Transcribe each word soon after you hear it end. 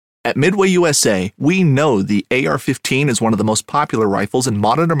At Midway USA, we know the AR-15 is one of the most popular rifles in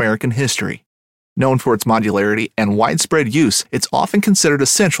modern American history. Known for its modularity and widespread use, it's often considered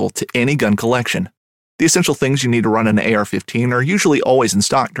essential to any gun collection. The essential things you need to run an AR-15 are usually always in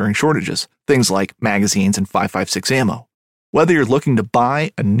stock during shortages, things like magazines and 5.56 ammo. Whether you're looking to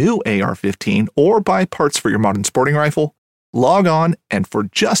buy a new AR-15 or buy parts for your modern sporting rifle, log on and for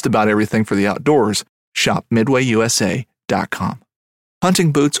just about everything for the outdoors, shop MidwayUSA.com.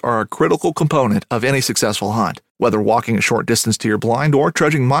 Hunting boots are a critical component of any successful hunt. Whether walking a short distance to your blind or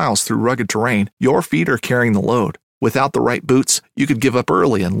trudging miles through rugged terrain, your feet are carrying the load. Without the right boots, you could give up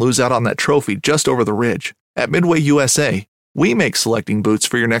early and lose out on that trophy just over the ridge. At Midway USA, we make selecting boots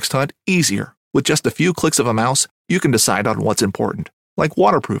for your next hunt easier. With just a few clicks of a mouse, you can decide on what's important, like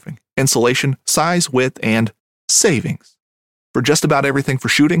waterproofing, insulation, size, width, and savings. For just about everything for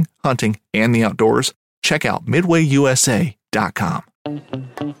shooting, hunting, and the outdoors, check out MidwayUSA.com.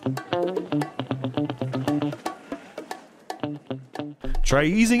 Try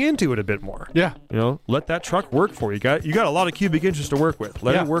easing into it a bit more. Yeah. Let that truck work for you. You got a lot of cubic inches to work with.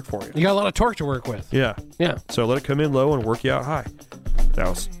 Let it work for you. You got a lot of torque to work with. Yeah. Yeah. So let it come in low and work you out high.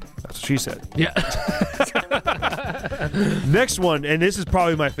 That's what she said. Yeah. Next one, and this is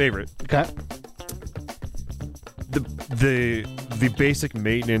probably my favorite. Okay. The basic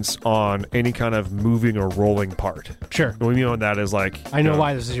maintenance on any kind of moving or rolling part. Sure. And we mean that is like... I know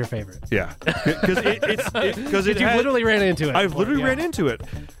why this is your favorite. Yeah. Because you literally ran into it. I've literally ran into it.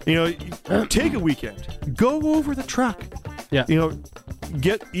 Take a weekend. Go over the truck. Yeah.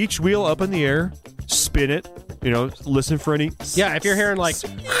 Get each wheel up in the air, spin it, listen for any... Yeah, if you're hearing like...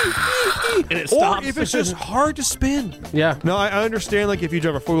 and it stops. Or if it's just hard to spin. Yeah. No, I understand, like, if you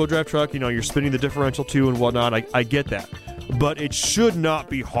drive a four-wheel drive truck, you're spinning the differential too and whatnot. I get that. But it should not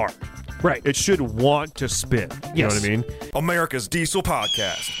be hard. Right. It should want to spin. You know what I mean? America's Diesel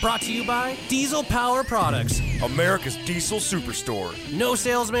Podcast. Brought to you by Diesel Power Products. America's Diesel Superstore. No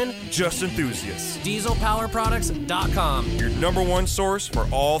salesman, Just enthusiasts. DieselPowerProducts.com. Your number one source for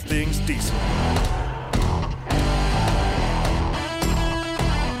all things diesel.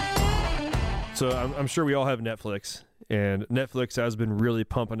 So I'm sure we all have Netflix. And Netflix has been really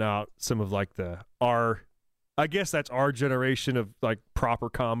pumping out some of like I guess that's our generation of like proper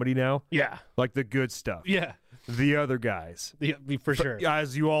comedy now. Yeah. Like the good stuff. Yeah. The Other Guys. Yeah, for sure.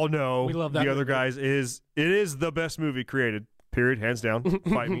 As you all know, We love that The Other movie. Guys is the best movie created. Period. Hands down.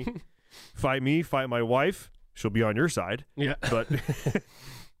 Fight me. Fight me. Fight my wife. She'll be on your side. Yeah. But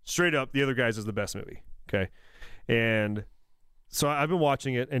straight up, The Other Guys is the best movie. Okay. And so I've been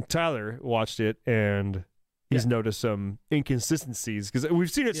watching it, and Tyler watched it, and he's noticed some inconsistencies because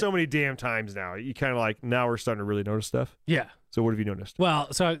we've seen it so many damn times now. You kind of like, now we're starting to really notice stuff. Yeah. So what have you noticed? Well,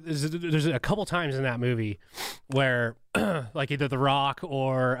 so there's a couple times in that movie where like either The Rock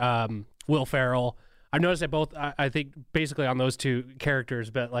or Will Ferrell, I've noticed that both, I think basically on those two characters,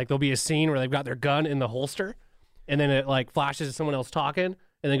 but like there'll be a scene where they've got their gun in the holster and then it like flashes to someone else talking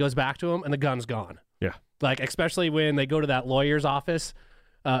and then goes back to them and the gun's gone. Yeah. Like especially when they go to that lawyer's office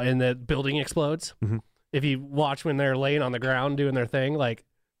and the building explodes. Mm-hmm. If you watch when they're laying on the ground doing their thing, like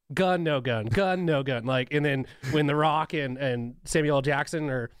gun, no gun, gun, no gun. Like, and then when The Rock and Samuel L.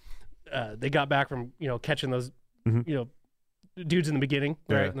 Jackson they got back from, catching those, dudes in the beginning,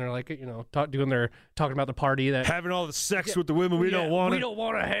 right? Yeah. And they're like, talking about the party that Having all the sex with the women we don't want. We don't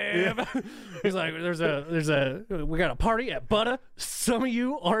want to have. He's like, we got a party at Butter. Some of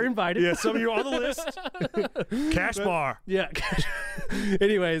you are invited. Yeah, some of you are on the list. Cash bar. Yeah.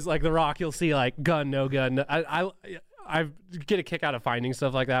 Anyways, like The Rock, you'll see like gun, no gun. I get a kick out of finding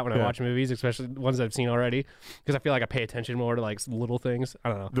stuff like that when I watch movies, especially ones that I've seen already, because I feel like I pay attention more to like little things. I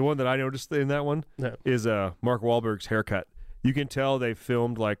don't know. The one that I noticed in that one is Mark Wahlberg's haircut. You can tell they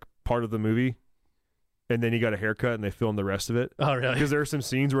filmed like part of the movie, and then he got a haircut, and they filmed the rest of it. Oh, really? Because there are some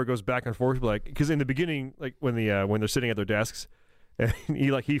scenes where it goes back and forth, like because in the beginning, like when they're sitting at their desks, and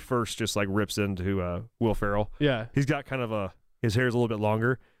he first just like rips into Will Ferrell. Yeah. He's got kind of his hair's a little bit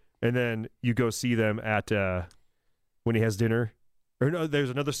longer, and then you go see them at when he has dinner. Or no,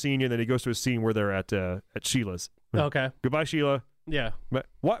 there's another scene, and then he goes to a scene where they're at Sheila's. Okay. Goodbye, Sheila. Yeah. But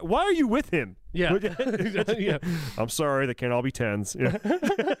why are you with him? Yeah. Yeah. I'm sorry, they can't all be 10s. Yeah.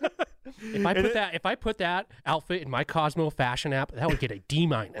 If I put that outfit in my Cosmo fashion app, that would get a D-.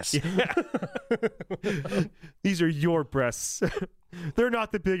 Yeah. These are your breasts. They're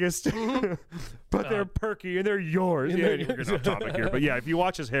not the biggest, but they're perky and they're yours. Yeah, we're off topic here, but yeah, if you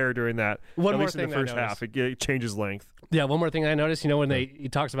watch his hair during that, One at more least in thing the I first half, it changes length. Yeah, one more thing I noticed, when he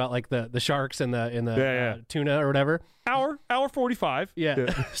talks about like the sharks and the tuna or whatever. Hour 45.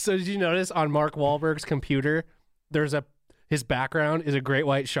 Yeah. So did you notice on Mark Wahlberg's computer, there's his background is a great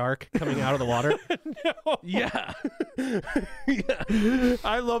white shark coming out of the water? No. Yeah.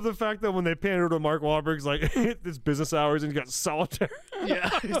 I love the fact that when they pan over to Mark Wahlberg's like it's business hours and he's got solitaire. Yeah.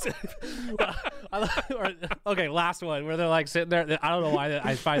 Okay, last one where they're like sitting there. I don't know why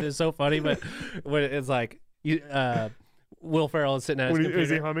I find this so funny, but when it's like Will Ferrell is sitting at his computer. Is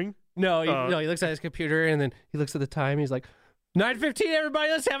he humming? No, he looks at his computer and then he looks at the time. He's like, 9:15, everybody,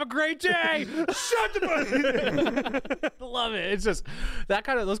 let's have a great day. Shut the Love it. It's just that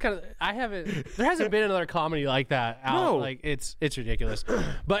kind of there hasn't been another comedy like that out. No. Like it's ridiculous.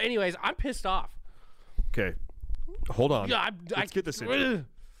 But anyways, I'm pissed off. Okay, hold on. Yeah, Let's get this intro.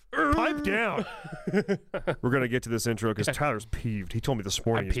 Pipe down. We're gonna get to this intro because Tyler's peeved. He told me this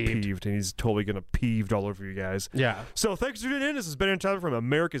morning he's peeved, and he's totally gonna peeved all over you guys. Yeah. So thanks for tuning in. This is Ben and Tyler from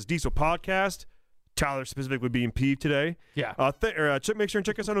America's Diesel Podcast. Tyler specifically being peeved today. Yeah. Make sure and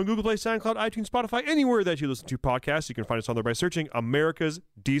check us out on Google Play, SoundCloud, iTunes, Spotify, anywhere that you listen to podcasts. You can find us on there by searching America's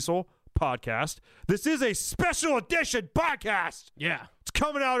Diesel Podcast. This is a special edition podcast. Yeah. It's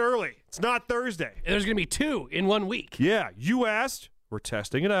coming out early. It's not Thursday. There's gonna be 2 in 1 week. Yeah, you asked. We're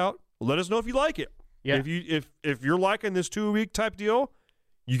testing it out. Let us know if you like it. Yeah. If you're liking this 2-week type deal,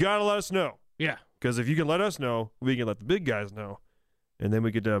 you gotta let us know. Yeah. Because if you can let us know, we can let the big guys know. And then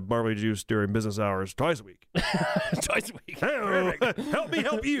we get barley juice during business hours twice a week. Twice a week. Hey, help me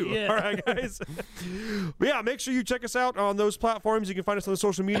help you. Yeah. All right, guys. But yeah, make sure you check us out on those platforms. You can find us on the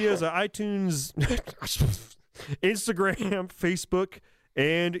social medias, iTunes, Instagram, Facebook,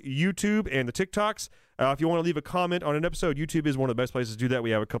 and YouTube, and the TikToks. If you want to leave a comment on an episode, YouTube is one of the best places to do that.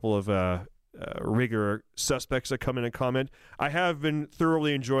 We have a couple of regular suspects that come in and comment. I have been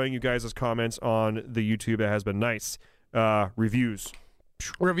thoroughly enjoying you guys' comments on the YouTube. It has been nice. Reviews.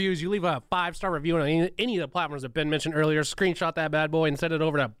 You leave a 5-star review on any of the platforms that Ben mentioned earlier. Screenshot that bad boy and send it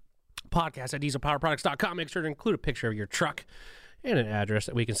over to podcast@dieselpowerproducts.com. Make sure to include a picture of your truck and an address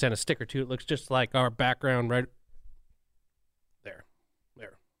that we can send a sticker to. It looks just like our background right there.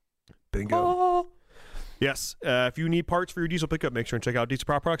 Bingo. Oh. Yes. If you need parts for your diesel pickup, make sure and check out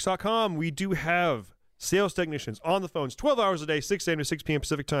dieselpowerproducts.com. We do have sales technicians on the phones 12 hours a day, 6 a.m. to 6 p.m.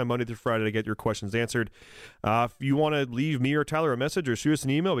 Pacific time, Monday through Friday, to get your questions answered. If you want to leave me or Tyler a message or shoot us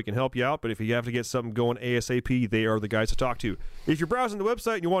an email, we can help you out. But if you have to get something going ASAP, they are the guys to talk to. If you're browsing the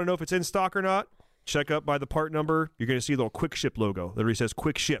website and you want to know if it's in stock or not, check up by the part number. You're going to see the little Quick Ship logo. That literally says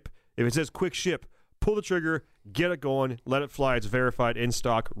Quick Ship. If it says Quick Ship, pull the trigger, get it going, let it fly. It's verified, in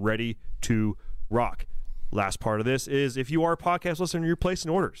stock, ready to rock. Last part of this is if you are a podcast listener and you're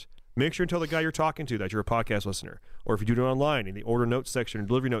placing orders, make sure and tell the guy you're talking to that you're a podcast listener. Or if you do it online in the order notes section,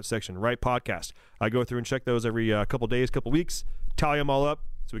 delivery notes section, write podcast. I go through and check those every couple days, couple weeks, tally them all up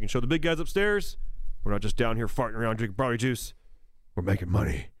so we can show the big guys upstairs. We're not just down here farting around drinking barley juice. We're making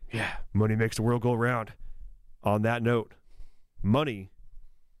money. Yeah. Money makes the world go around. On that note, money,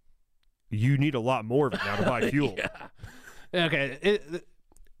 you need a lot more of it now to buy fuel. Yeah. Okay.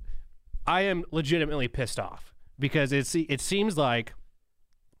 I am legitimately pissed off because it seems like,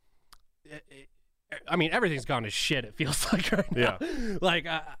 I mean, everything's gone to shit, it feels like right now. Yeah. Like,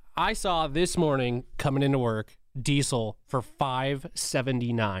 I saw this morning coming into work, diesel for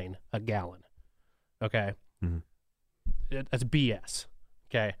 $5.79 a gallon. Okay? Mm-hmm. That's BS.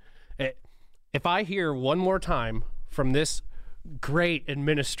 Okay? If I hear one more time from this great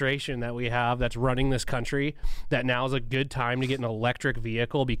administration that we have that's running this country that now is a good time to get an electric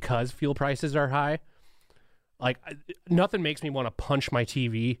vehicle because fuel prices are high, like, nothing makes me want to punch my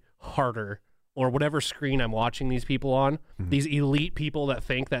TV harder or whatever screen I'm watching these people on. Mm-hmm. These elite people that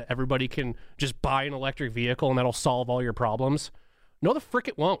think that everybody can just buy an electric vehicle and that'll solve all your problems. No, the frick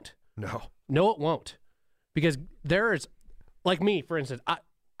it won't. No, it won't. Because there is, like me, for instance,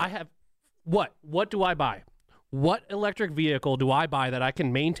 I have, what do I buy? What electric vehicle do I buy that I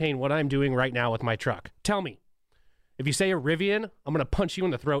can maintain what I'm doing right now with my truck? Tell me. If you say a Rivian, I'm going to punch you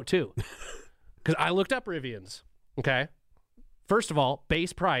in the throat too. Because I looked up Rivians, okay? First of all,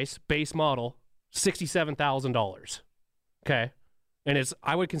 base price, base model, $67,000, okay? And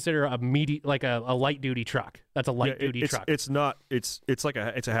I would consider a light duty truck. That's a light duty truck. It's a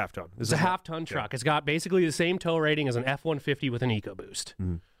half ton. It's a half ton truck. It's got basically the same tow rating as an F-150 with an EcoBoost.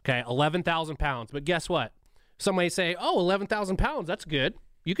 Mm-hmm. Okay, 11,000 pounds. But guess what? Some may say, "Oh, 11,000 pounds. That's good.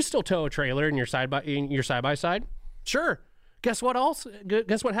 You can still tow a trailer in your side by side." Sure. Guess what else?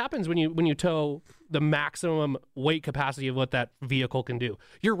 Guess what happens when you tow the maximum weight capacity of what that vehicle can do?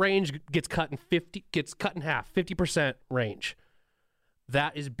 Your range gets cut in half, 50% range.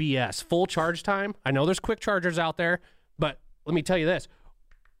 That is BS. Full charge time. I know there's quick chargers out there, but let me tell you this.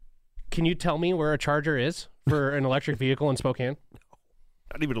 Can you tell me where a charger is for an electric vehicle in Spokane?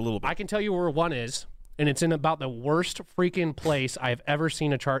 Not even a little bit. I can tell you where one is. and it's in about the worst freaking place I've ever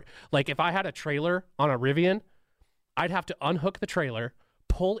seen a chart. Like if I had a trailer on a Rivian, I'd have to unhook the trailer,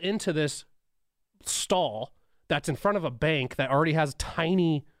 pull into this stall that's in front of a bank that already has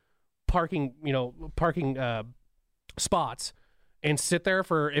tiny parking spots, and sit there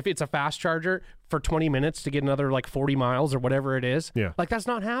for, if it's a fast charger, for 20 minutes to get another like 40 miles or whatever it is. Yeah. Like that's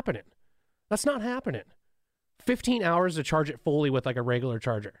not happening. That's not happening. 15 hours to charge it fully with like a regular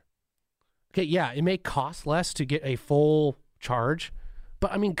charger. Okay, yeah, it may cost less to get a full charge,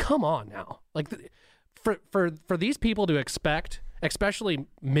 but I mean, come on now. Like for these people to expect, especially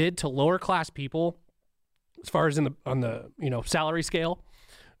mid to lower class people, as far as on the salary scale,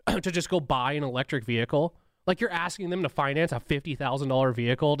 to just go buy an electric vehicle, like you're asking them to finance a $50,000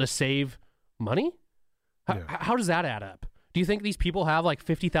 vehicle to save money? How does that add up? Do you think these people have like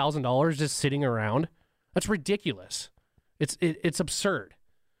 $50,000 just sitting around? That's ridiculous. It's absurd.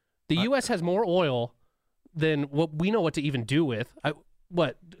 The U.S. has more oil than what we know what to even do with. A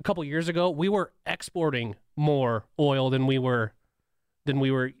couple years ago, we were exporting more oil than we were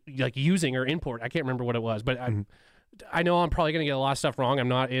like using or import. I can't remember what it was, but I know I'm probably going to get a lot of stuff wrong. I'm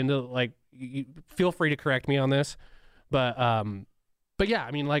not into like. Feel free to correct me on this, but yeah,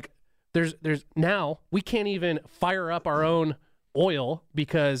 I mean, like there's now we can't even fire up our own oil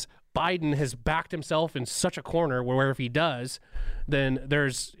because Biden has backed himself in such a corner where if he does, then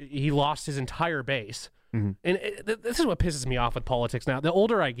he lost his entire base. And this is what pisses me off with politics now. The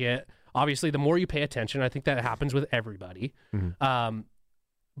older I get, obviously, the more you pay attention. I think that happens with everybody.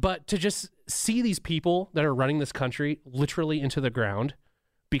 But to just see these people that are running this country literally into the ground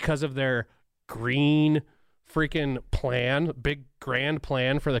because of their green freaking plan, big grand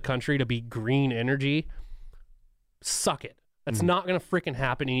plan for the country to be green energy, suck it. That's not going to freaking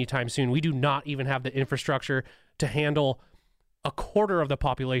happen anytime soon. We do not even have the infrastructure to handle a quarter of the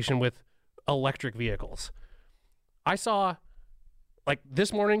population with electric vehicles. I saw, like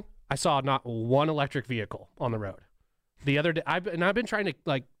this morning, I saw not one electric vehicle on the road. The other day, I've been trying to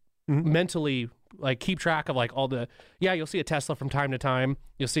like mentally like keep track of like all the, you'll see a Tesla from time to time.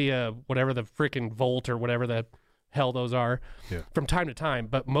 You'll see a whatever the freaking Volt or whatever the hell those are from time to time.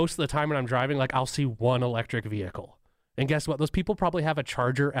 But most of the time when I'm driving, like I'll see one electric vehicle. And guess what? Those people probably have a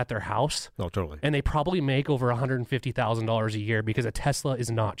charger at their house. Oh, totally. And they probably make over $150,000 a year because a Tesla is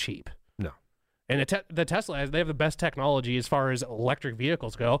not cheap. No. And the Tesla, they have the best technology as far as electric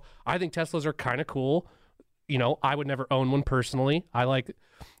vehicles go. I think Teslas are kind of cool. I would never own one personally. I like,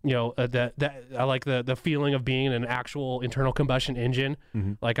 I like the feeling of being in an actual internal combustion engine.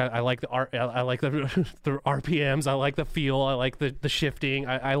 Like I like the RPMs. I like the feel. I like the shifting.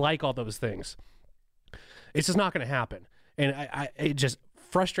 I like all those things. It's just not going to happen. And it just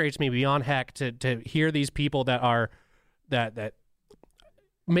frustrates me beyond heck to hear these people that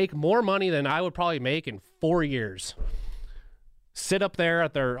make more money than I would probably make in 4 years sit up there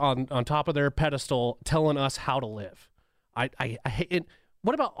at on top of their pedestal telling us how to live. I hate it.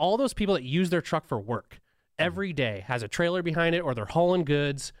 What about all those people that use their truck for work every day, has a trailer behind it, or they're hauling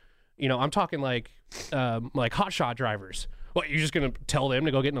goods? I'm talking like hotshot drivers. What, you're just going to tell them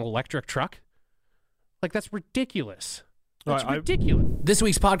to go get an electric truck? Like, that's ridiculous. That's ridiculous. This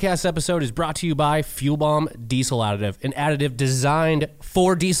week's podcast episode is brought to you by Fuel Bomb Diesel Additive, an additive designed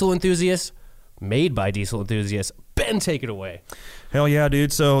for diesel enthusiasts, made by diesel enthusiasts. Ben, take it away. Hell yeah,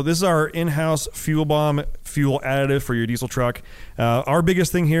 dude. So this is our in-house Fuel Bomb fuel additive for your diesel truck. Our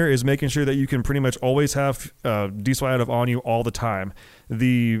biggest thing here is making sure that you can pretty much always have diesel additive on you all the time.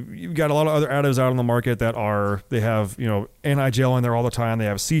 You've got a lot of other additives out on the market that they have, anti-gel in there all the time. They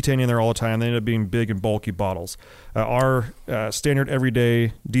have cetane in there all the time. They end up being big and bulky bottles. Our standard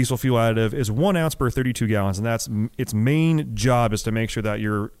everyday diesel fuel additive is 1 ounce per 32 gallons, and that's its main job is to make sure that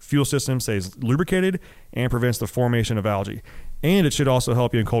your fuel system stays lubricated and prevents the formation of algae. And it should also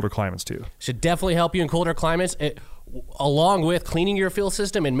help you in colder climates too. Should definitely help you in colder climates. Along with cleaning your fuel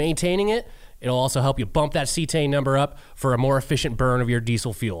system and maintaining it, it'll also help you bump that cetane number up for a more efficient burn of your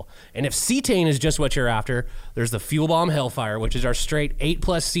diesel fuel. And if cetane is just what you're after, there's the Fuel Bomb Hellfire, which is our straight 8+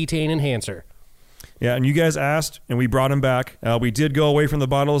 cetane enhancer. Yeah, and you guys asked, and we brought them back. We did go away from the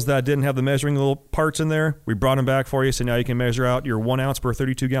bottles that didn't have the measuring little parts in there. We brought them back for you, so now you can measure out your 1 ounce per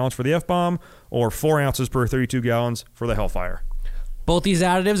 32 gallons for the F-Bomb or 4 ounces per 32 gallons for the Hellfire. Both these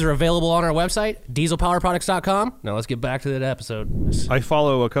additives are available on our website, dieselpowerproducts.com. Now let's get back to that episode. I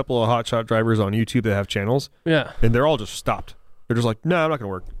follow a couple of hotshot drivers on YouTube that have channels. Yeah. And they're all just stopped. They're just like, no, I'm not going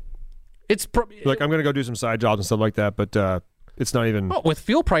to work. It's like, I'm going to go do some side jobs and stuff like that, but it's not even... Well, with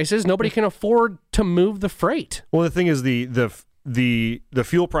fuel prices, nobody can afford to move the freight. Well, the thing is, the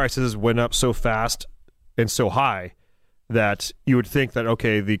fuel prices went up so fast and so high that you would think that,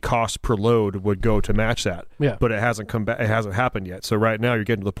 okay, the cost per load would go to match that. Yeah. But it hasn't come back. It hasn't happened yet. So right now you're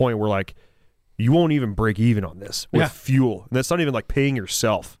getting to the point where like you won't even break even on this with fuel. And that's not even like paying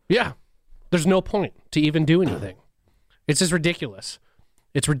yourself. Yeah. There's no point to even do anything. It's just ridiculous.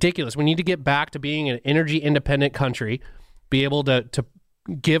 It's ridiculous. We need to get back to being an energy independent country, be able to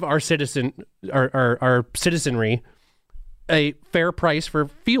give our citizenry a fair price for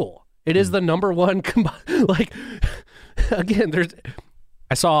fuel. It is the number one like again,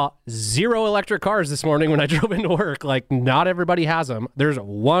 I saw 0 electric cars this morning when I drove into work. Like, not everybody has them. There's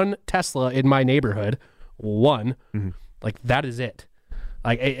one Tesla in my neighborhood. One. Like, that is it.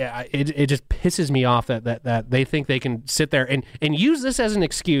 Like, it just pisses me off that they think they can sit there and use this as an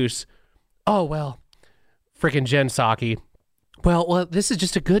excuse. Oh, well, freaking Jen Psaki. Well, this is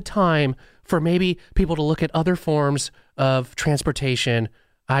just a good time for maybe people to look at other forms of transportation,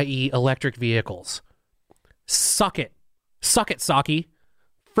 i.e. electric vehicles. Suck it. Suck it, Psaki.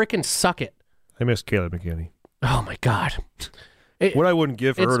 Freaking suck it. I miss Kayla McKinney. Oh, my God. What I wouldn't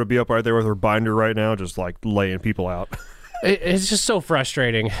give for her to be up right there with her binder right now, just like laying people out. It's just so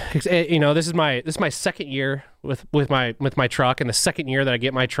frustrating. You know, this is my second year with my truck, and the second year that I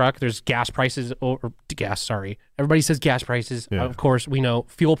get my truck, there's gas prices Everybody says gas prices. Yeah. Of course, we know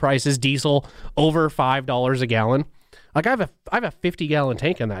fuel prices, diesel over $5 a gallon. Like, I have a 50-gallon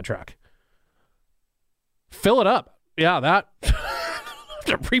tank in that truck. Fill it up. Yeah, that I have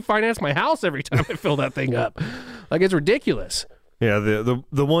to refinance my house every time I fill that thing up. Like, it's ridiculous. Yeah,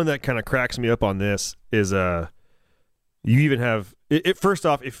 the one that kind of cracks me up on this is you even have it. First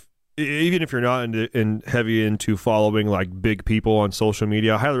off, even if you're not heavy into following like big people on social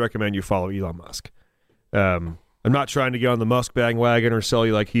media, I highly recommend you follow Elon Musk. I'm not trying to get on the Musk bandwagon or sell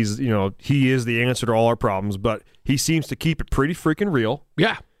you like he is the answer to all our problems, but he seems to keep it pretty freaking real.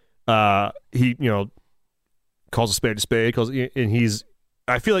 Yeah. He calls a spade,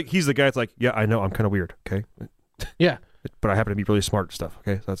 I feel like he's the guy that's like, yeah, I know I'm kind of weird, okay? Yeah. But I happen to be really smart and stuff,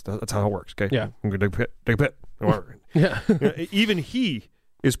 okay? So that's how it works, okay? Yeah. I'm going to take a pit. Yeah. Even he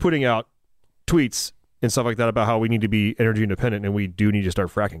is putting out tweets and stuff like that about how we need to be energy independent and we do need to start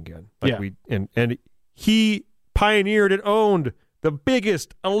fracking again. And he pioneered and owned the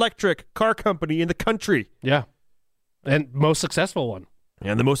biggest electric car company in the country. Yeah. And most successful one.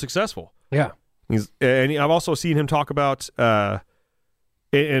 And the most successful. Yeah. I've also seen him talk about,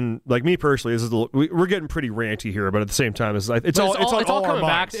 and like me personally, we're getting pretty ranty here, but at the same time, it's all coming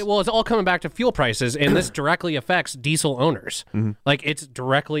back. It's all coming back to fuel prices, and this directly affects diesel owners. Mm-hmm. Like, it's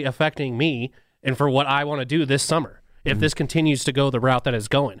directly affecting me and for what I want to do this summer if this continues to go the route that it's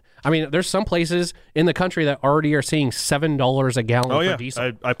going. I mean, there's some places in the country that already are seeing $7 a gallon for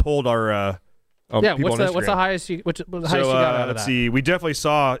diesel. I pulled our. What's the highest you got out of let's that? see. We definitely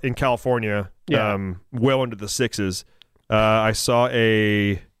saw in California, well into the 6s. I saw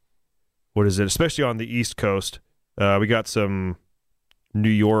especially on the East Coast. We got some New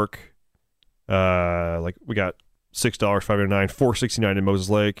York, we got $6, $5.99, $4.69 in Moses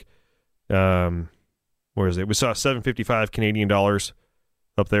Lake. Where is it? We saw $7.55 Canadian dollars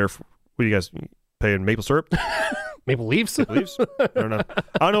up there. What are you guys paying? Maple syrup? Maple Leafs? I don't know.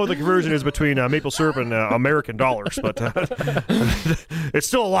 I don't know what the conversion is between maple syrup and American dollars, but it's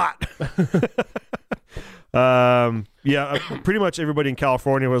still a lot. Pretty much everybody in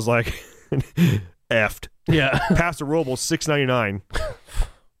California was like, effed. Yeah. Paso Robles, $6.99.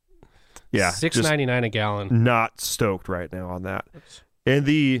 Yeah. $6.99 a gallon. Not stoked right now on that. And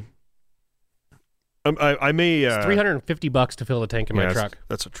I may it's $350 to fill the tank in my truck.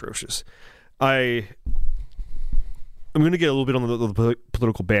 That's atrocious. I'm going to get a little bit on the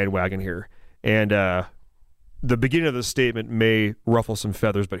political bandwagon here, and the beginning of the statement may ruffle some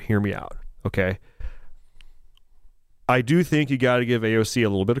feathers, but hear me out, okay? I do think you got to give AOC a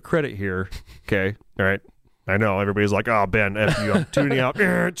little bit of credit here, okay? All right. I know everybody's like, "Oh, Ben, F you, I'm tuning out."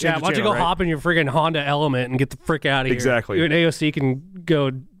 Why don't you go hop in your friggin' Honda Element and get the frick out of here? Exactly. You and AOC can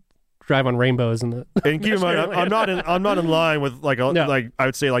go drive on rainbows and keep in mind, I'm not in line with like I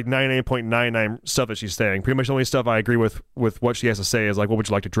would say like 99.99 stuff that she's saying. Pretty much the only stuff I agree with what she has to say is like, what would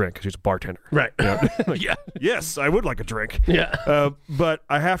you like to drink? Because she's a bartender, right? You know? Yeah. Yes, I would like a drink. Yeah. But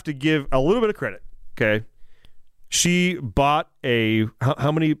I have to give a little bit of credit. Okay. She bought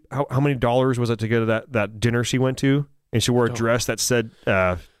how many dollars was it to go to that dinner she went to, and she wore a dress that said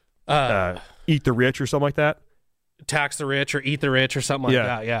 "Eat the Rich" or something like that. Tax the rich or eat the rich or something like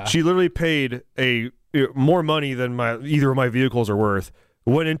that. Yeah. She literally paid more money than either of my vehicles are worth.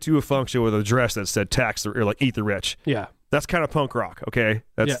 Went into a function with a dress that said "tax the" or like "eat the rich." Yeah. That's kind of punk rock. Okay.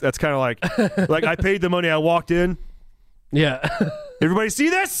 That's kind of like I paid the money. I walked in. Yeah. Everybody see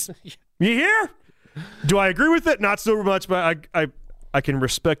this? You hear? Do I agree with it? Not so much, but I can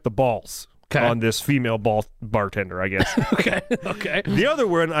respect the balls on this female bartender, I guess. Okay. The other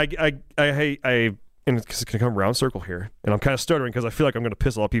one, I hate, and it's going to come around circle here, and I'm kind of stuttering because I feel like I'm going to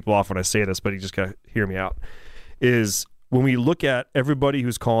piss a lot of people off when I say this, but you just got to hear me out, is when we look at everybody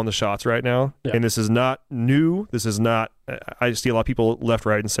who's calling the shots right now, and this is not new, this is not, I see a lot of people left,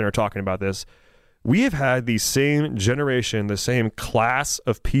 right, and center talking about this. We have had the same generation, the same class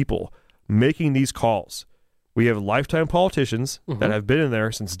of people making these calls. We have lifetime politicians that have been in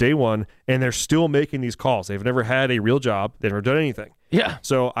there since day one, and they're still making these calls. They've never had a real job. They've never done anything. Yeah.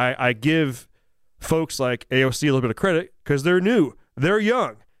 So I give folks like AOC a little bit of credit because they're new. They're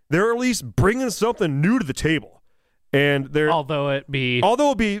young. They're at least bringing something new to the table. And they're Although it be a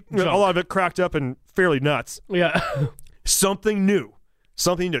lot of it cracked up and fairly nuts. Yeah. Something new.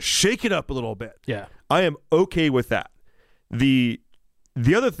 Something to shake it up a little bit. Yeah. I am okay with that. The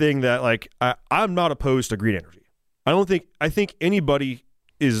other thing that, like, I'm not opposed to green energy. I think anybody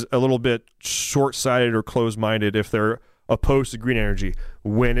is a little bit short-sighted or closed-minded if they're opposed to green energy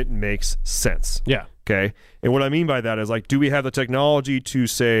when it makes sense. Yeah. Okay? And what I mean by that is, like, do we have the technology to,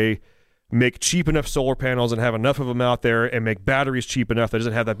 say, make cheap enough solar panels and have enough of them out there and make batteries cheap enough that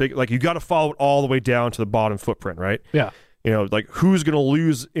doesn't have that big, like, you got to follow it all the way down to the bottom footprint, right? Yeah. You know, like, who's going to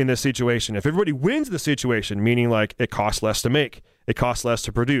lose in this situation? If everybody wins the situation, meaning, like, it costs less to make, it costs less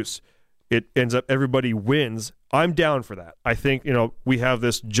to produce, it ends up everybody wins, I'm down for that. I think, you know, we have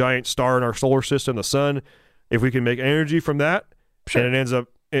this giant star in our solar system, the sun. If we can make energy from that, and it ends up,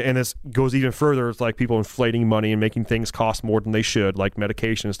 and this goes even further, it's like people inflating money and making things cost more than they should, like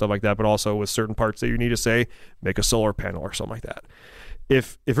medication and stuff like that, but also with certain parts that you need to, say, make a solar panel or something like that.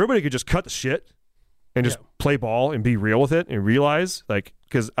 If everybody could just cut the shit and just play ball and be real with it and realize, like,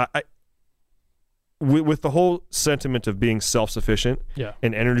 because with the whole sentiment of being self-sufficient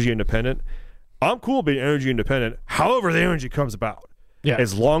and energy independent, I'm cool being energy independent, however the energy comes about. Yeah.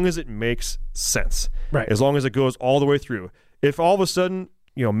 As long as it makes sense. Right. As long as it goes all the way through. If all of a sudden,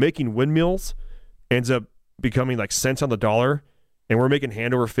 you know, making windmills ends up becoming like cents on the dollar and we're making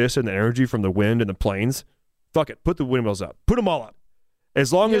hand over fist in the energy from the wind and the planes, fuck it. Put the windmills up. Put them all up.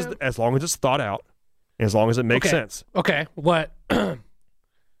 As long as it's thought out, and as long as it makes sense. Okay. What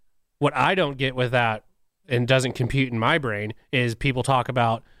I don't get with that and doesn't compute in my brain is people talk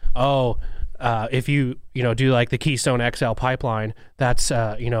about, if you do like the Keystone XL pipeline, that's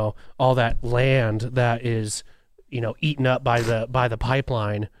all that land that is eaten up by the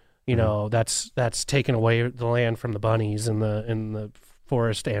pipeline, that's taken away the land from the bunnies and the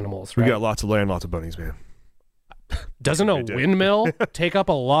forest animals. Right? We got lots of land, lots of bunnies, man. Doesn't a windmill take up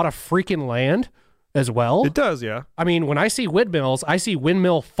a lot of freaking land as well? It does, yeah. I mean, when I see windmills, I see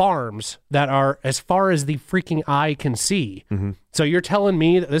windmill farms that are as far as the freaking eye can see. Mm-hmm. So you're telling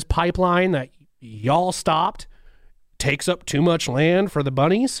me that this pipeline that y'all stopped takes up too much land for the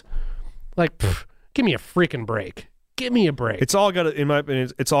bunnies? Like, give me a freaking break. Give me a break. It's all got to, in my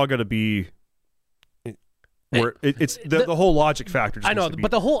opinion, it's all got to be where it's the whole logic factor. I know,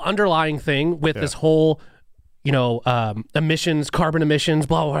 but the whole underlying thing with this whole emissions, carbon emissions,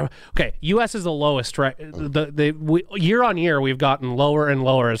 blah, blah, blah. Okay, U.S. is the lowest, right? Year on year, we've gotten lower and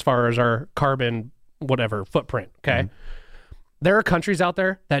lower as far as our carbon, footprint, okay? Mm-hmm. There are countries out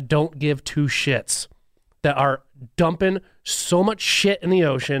there that don't give two shits, that are dumping so much shit in the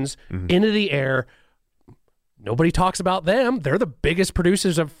oceans, into the air. Nobody talks about them. They're the biggest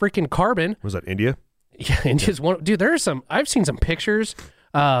producers of freaking carbon. Was that India? Yeah, India's one. Dude, there are some, I've seen some pictures.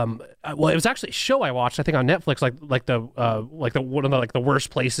 Well, it was actually a show I watched, I think on Netflix, like the one of the worst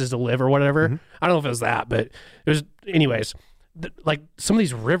places to live or whatever. Mm-hmm. I don't know if it was that, but it was, anyways, like some of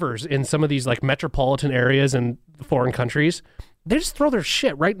these rivers in some of these like metropolitan areas in foreign countries, they just throw their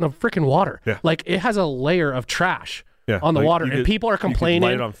shit right in the freaking water. Yeah. Like it has a layer of trash on the water, and people are complaining.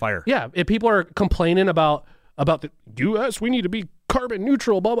 Light it on fire. Yeah, if people are complaining about the U.S., we need to be carbon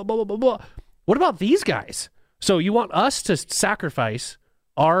neutral, blah blah blah blah blah. What about these guys? So you want us to sacrifice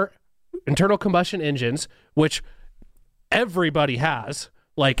our internal combustion engines, which everybody has,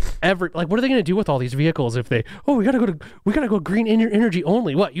 what are they going to do with all these vehicles if they, we gotta go green energy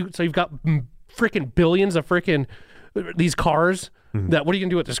only? So you've got freaking billions of freaking these cars that, what are you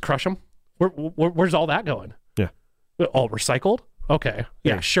gonna do with this? Crush them? Where's all that going? Yeah. All recycled? Okay.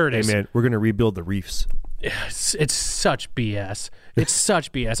 Yeah, sure it is. Hey man, we're gonna rebuild the reefs. It's such BS. It's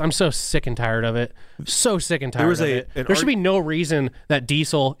such BS. I'm so sick and tired of it. So sick and tired of it. There should be no reason that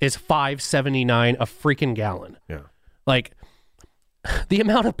diesel is $5.79 a freaking gallon. Yeah. Like, the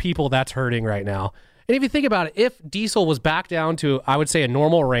amount of people that's hurting right now. And if you think about it, if diesel was back down to, I would say, a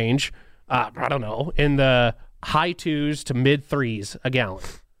normal range, I don't know, in the high 2s to mid 3s a gallon,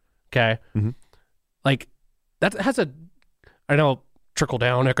 okay? Mm-hmm. like that has I know trickle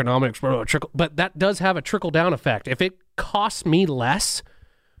down economics, but that does have a trickle down effect. If it costs me less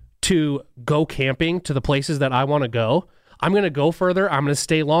to go camping to the places that I want to go, I'm going to go further. I'm going to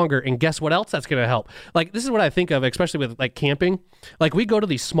stay longer. And guess what else that's going to help? Like, this is what I think of, especially with like camping. Like, we go to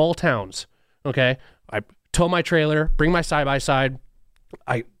these small towns, okay? I tow my trailer, bring my side-by-side.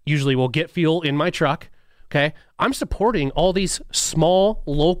 I usually will get fuel in my truck, okay? I'm supporting all these small,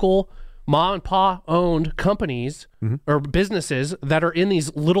 local, mom and pop owned companies or businesses that are in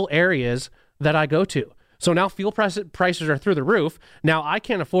these little areas that I go to. So now fuel prices are through the roof. Now I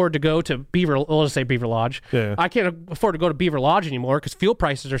can't afford to go to let's say Beaver Lodge. Yeah. I can't afford to go to Beaver Lodge anymore because fuel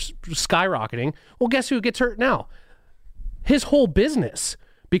prices are skyrocketing. Well, guess who gets hurt now? His whole business,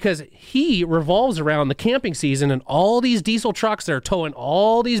 because he revolves around the camping season and all these diesel trucks that are towing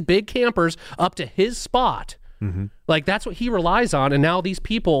all these big campers up to his spot. Like, that's what he relies on. And now these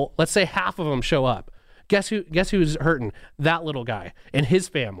people, let's say half of them show up. Guess who's hurting? That little guy and his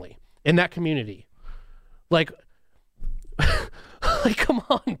family in that community. Like, come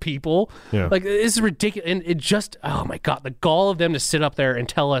on, people. Yeah. Like, this is ridiculous. And it just, oh my God, the gall of them to sit up there and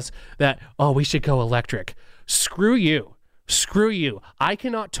tell us that, oh, we should go electric. Screw you. Screw you. I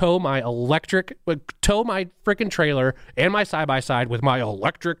cannot tow my freaking trailer and my side-by-side with my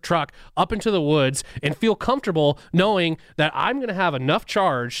electric truck up into the woods and feel comfortable knowing that I'm going to have enough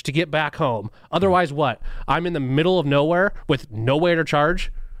charge to get back home. Otherwise, what? I'm in the middle of nowhere with nowhere to charge,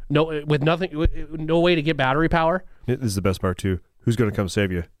 no way to get battery power. This is the best part too. Who's going to come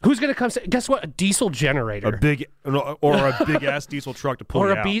save you? Who's going to come guess what? A diesel generator. A big ass diesel truck to pull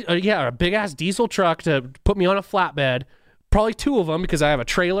you out. A big ass diesel truck to put me on a flatbed. Probably two of them because I have a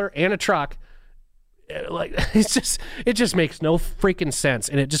trailer and a truck. Like, it just makes no freaking sense,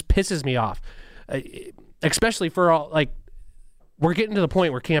 and it just pisses me off. Especially for all, like, we're getting to the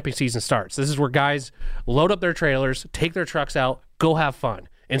point where camping season starts. This is where guys load up their trailers, take their trucks out, go have fun,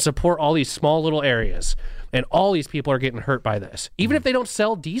 and support all these small little areas. And all these people are getting hurt by this. Even if they don't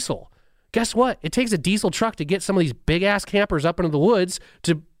sell diesel, guess what? It takes a diesel truck to get some of these big ass campers up into the woods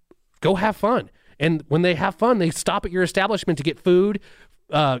to go have fun. And when they have fun, they stop at your establishment to get food,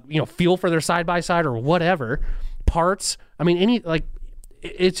 fuel for their side-by-side or whatever, parts. I mean,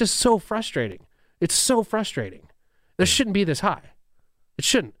 it's just so frustrating. It's so frustrating. This shouldn't be this high. It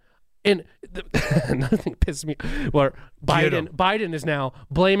shouldn't. And another thing pisses me, where Biden is now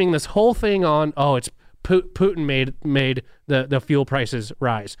blaming this whole thing on, it's Putin made the fuel prices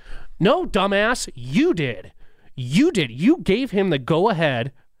rise. No, dumbass, you did. You gave him the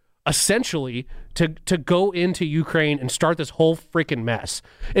go-ahead, essentially, to go into Ukraine and start this whole freaking mess.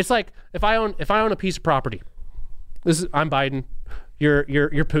 It's like if I own a piece of property. I'm Biden. You're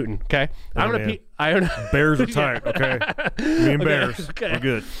Putin. Okay. Oh, I own bears are tight. Okay. Me and bears. Okay. We're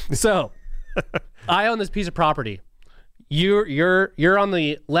good. So I own this piece of property. You're on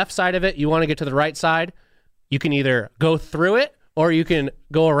the left side of it. You want to get to the right side. You can either go through it or you can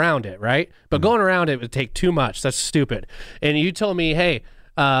go around it. Right. But going around it would take too much. That's stupid. And you told me, hey,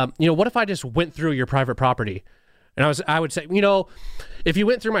 what if I just went through your private property? And I would say, if you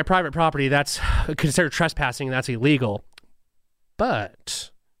went through my private property, that's considered trespassing. That's illegal.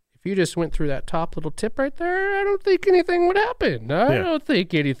 But if you just went through that top little tip right there, I don't think anything would happen. I don't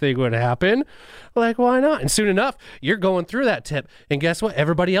think anything would happen. Like, why not? And soon enough, you're going through that tip. And guess what?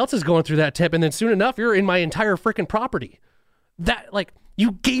 Everybody else is going through that tip. And then soon enough, you're in my entire freaking property. That, like,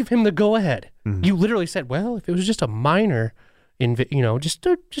 you gave him the go ahead. Mm-hmm. You literally said, well, if it was just a minor, just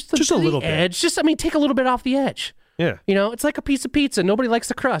a little edge. Bit. Take a little bit off the edge. Yeah. It's like a piece of pizza. Nobody likes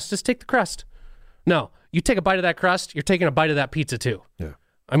the crust. Just take the crust. No, you take a bite of that crust, you're taking a bite of that pizza too. Yeah.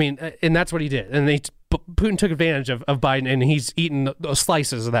 And that's what he did. And Putin took advantage of Biden, and he's eating those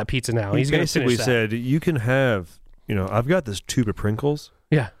slices of that pizza now. He's basically said, you can have, I've got this tube of Pringles.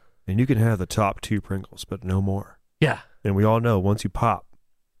 Yeah. And you can have the top 2 Pringles, but no more. Yeah. And we all know once you pop,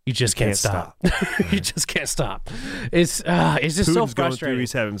 you just can't stop. You just can't stop. It's just Putin's so going frustrating. through,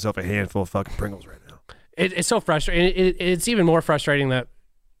 he's having himself a handful of fucking Pringles right now. It's so frustrating. It's even more frustrating that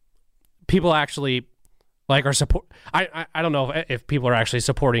people actually are support. I don't know if people are actually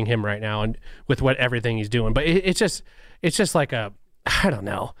supporting him right now and with everything he's doing, but it's just like I don't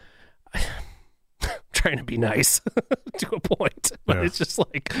know. Trying to be nice to a point, but It's just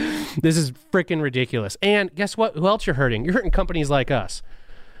like, this is freaking ridiculous. And guess what? Who else you're hurting? You're hurting companies like us.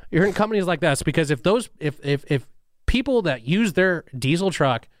 You're hurting companies like us because if people that use their diesel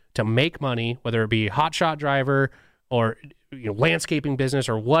truck to make money, whether it be hotshot driver or landscaping business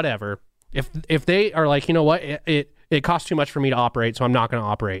or whatever, if they are like, it costs too much for me to operate, so I'm not going to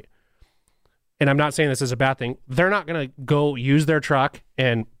operate. and I'm not saying this is a bad thing, they're not going to go use their truck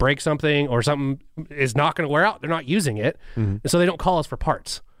and break something or something is not going to wear out. They're not using it. And so they don't call us for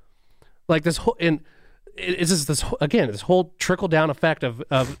parts. Like this whole, and it's just this, again, this whole trickle down effect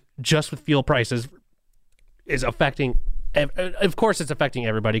of just with fuel prices is affecting, of course it's affecting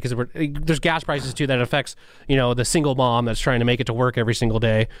everybody because there's gas prices too that affects, the single mom that's trying to make it to work every single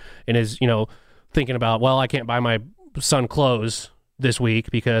day and is, thinking about, well, I can't buy my son clothes this week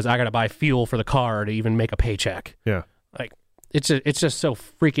because I got to buy fuel for the car to even make a paycheck. Yeah. Like it's just so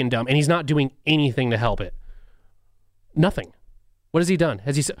freaking dumb. And he's not doing anything to help it. Nothing. What has he done?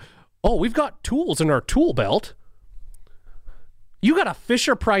 Has he said, oh, we've got tools in our tool belt. You got a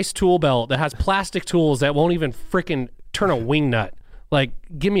Fisher Price tool belt that has plastic tools that won't even freaking turn a wing nut. Like,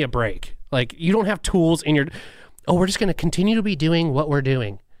 give me a break. Like, you don't have tools in your, we're just going to continue to be doing what we're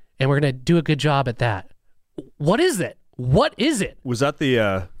doing. And we're going to do a good job at that. What is it? What is it? Was that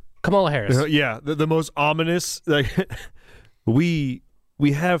the Kamala Harris? Yeah, the most ominous. Like, we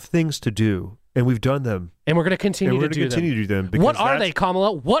have things to do, and we've done them, and we're going to continue to do them. What are they,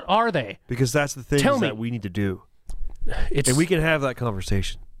 Kamala? What are they? Because that's the things that we need to do, and we can have that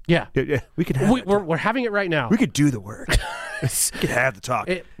conversation. Yeah, we can. Have we're having it right now. We could do the work. We could have the talk.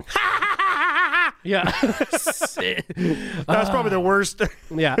 Yeah, that's probably the worst.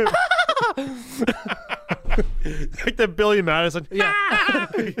 Yeah. Like the Billy Madison. Yeah.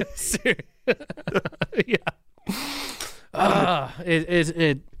 Yeah.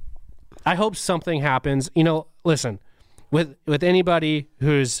 I hope something happens. Listen, with anybody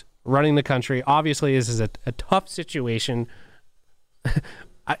who's running the country, obviously this is a tough situation.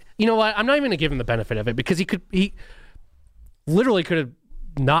 You know what? I'm not even going to give him the benefit of it because he literally could have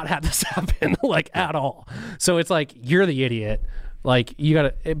not had this happen at all. So it's like, you're the idiot. Like, you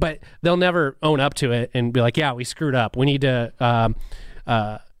gotta, but they'll never own up to it and be like, yeah, we screwed up. We need to,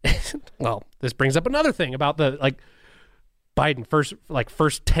 well, this brings up another thing about Biden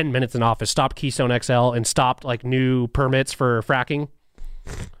first 10 minutes in office, stopped Keystone XL and stopped new permits for fracking.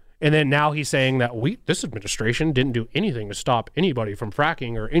 And then now he's saying that this administration didn't do anything to stop anybody from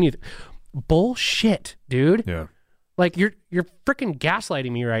fracking or anything. Bullshit, dude. Yeah. You're freaking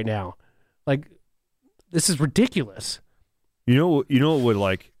gaslighting me right now. This is ridiculous. You know what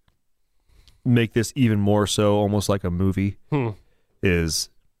would make this even more so, almost like a movie, is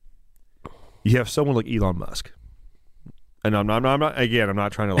you have someone like Elon Musk, and I'm not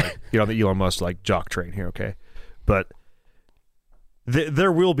trying to get on the Elon Musk jock train here, okay? But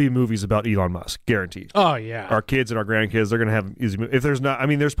there will be movies about Elon Musk, guaranteed. Oh yeah, our kids and our grandkids, they're gonna have easy. If there's not,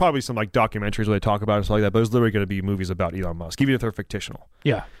 there's probably some documentaries where they talk about it and stuff like that, but there's literally gonna be movies about Elon Musk, even if they're fictional.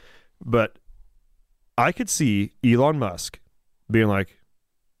 Yeah, but I could see Elon Musk being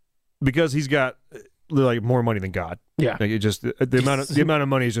because he's got more money than God. Yeah, it just the amount of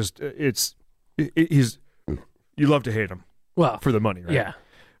money is just he's you love to hate him. Well, for the money, right? Yeah,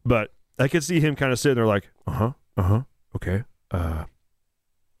 but I could see him kind of sitting there okay.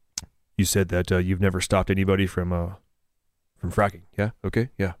 You said that you've never stopped anybody from fracking. Yeah. Okay.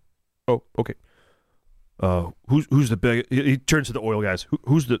 Yeah. Oh. Okay. Who's the big? He turns to the oil guys.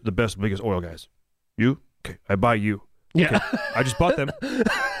 Who's the best, biggest oil guys? You. Okay. I buy you. Yeah. Okay. I just bought them. I'm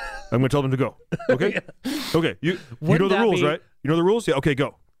going to tell them to go. Okay. Yeah. Okay. You know the rules, right? You know the rules. Yeah. Okay.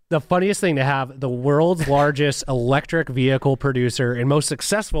 Go. The funniest thing to have the world's largest electric vehicle producer and most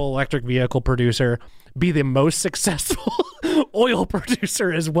successful electric vehicle producer be the most successful oil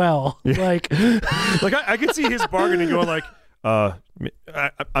producer as well. Yeah. I could see his bargaining going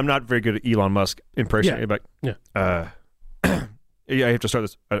I'm not very good at Elon Musk impersonating, but yeah, I have to start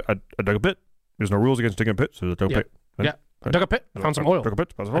this. I dug a pit. There's no rules against digging a pit, so I dug a pit. Yeah, I dug a pit. Found some oil. Dug a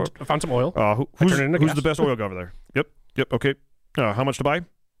pit. Found some oil. I found some oil. Who's the best oil guy over there? Yep. Okay. How much to buy?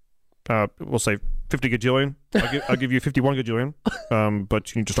 We'll say 50 gajillion. I'll give you 51 gajillion.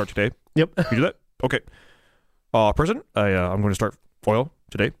 But you need to start today. Yep. You do that? Okay. President, I'm going to start oil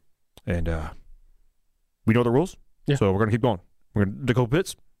today, and we know the rules. Yeah. So we're going to keep going. We're going to dig a couple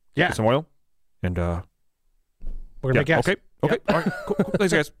pits. Yeah. Get some oil, and we're going to make gas. Okay. Yeah. All right. Cool.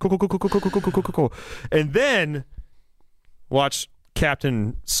 Thanks, guys. Cool. And then watch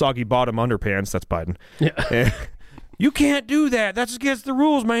Captain Soggy Bottom Underpants. That's Biden. Yeah. You can't do that. That's against the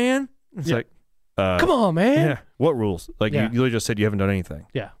rules, man. It's come on, man. Yeah. What rules? You literally just said you haven't done anything.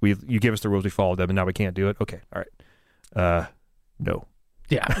 Yeah. You gave us the rules, we followed them, and now we can't do it. Okay. All right. No.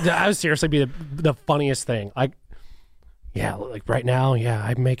 Yeah. That would seriously be the funniest thing. Right now,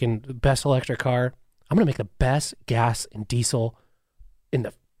 I'm making the best electric car. I'm going to make the best gas and diesel in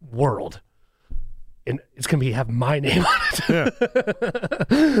the world. and it's gonna have my name on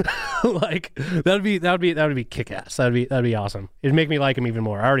it. Like that would be kick ass. That'd be awesome. It'd make me like him even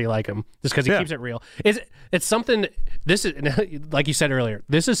more. I already like him just because he keeps it real. It's something. This is like you said earlier.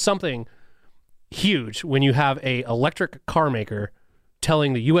 This is something huge when you have a electric car maker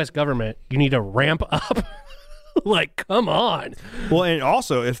telling the U.S. government you need to ramp up. Like, come on. Well, and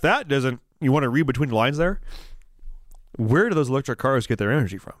also if that doesn't, you want to read between the lines there. Where do those electric cars get their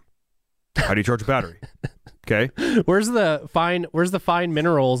energy from? How do you charge a battery? Okay. Where's the fine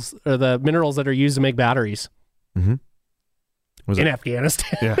minerals or the minerals that are used to make batteries? Mm-hmm. In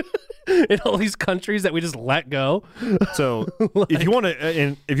Afghanistan. Yeah. In all these countries that we just let go. So if you want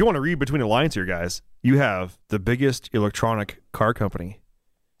to read between the lines here, guys, you have the biggest electronic car company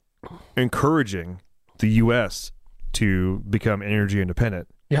encouraging the U.S. to become energy independent.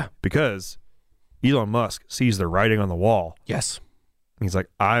 Yeah. Because Elon Musk sees the writing on the wall. Yes. He's like,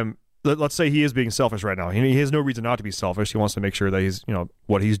 let's say he is being selfish right now. He has no reason not to be selfish. He wants to make sure that he's,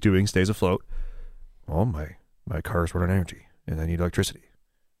 what he's doing stays afloat. Well, my cars run on energy, and I need electricity.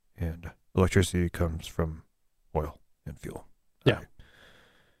 And electricity comes from oil and fuel. Yeah. Right.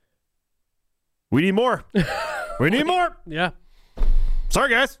 We need more. We need more. Yeah.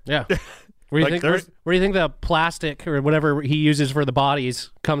 Sorry, guys. Yeah. Where do you think the plastic or whatever he uses for the bodies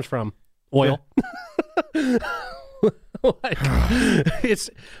comes from? Oil. Yeah. Like, it's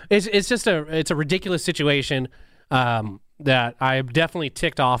just a ridiculous situation that I'm definitely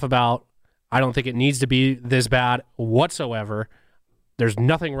ticked off about. I don't think it needs to be this bad whatsoever. There's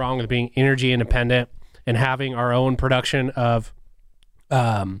nothing wrong with being energy independent and having our own production of,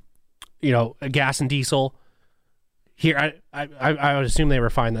 gas and diesel. Here, I would assume they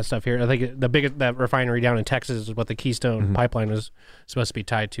refine that stuff here. I think that refinery down in Texas is what the Keystone pipeline is supposed to be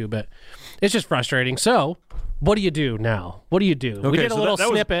tied to. But it's just frustrating. So, what do you do now? What do you do? Okay, we did a little that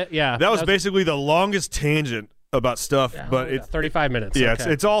snippet. That was basically the longest tangent about stuff. But it's 35 minutes. Yeah,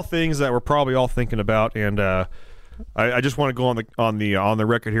 okay. it's all things that we're probably all thinking about. And I just want to go on the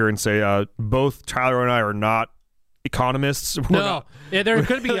record here and say both Tyler and I are not economists. There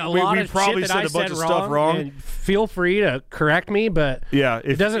could be a lot of probably shit that I said a bunch said of stuff wrong. And feel free to correct me, but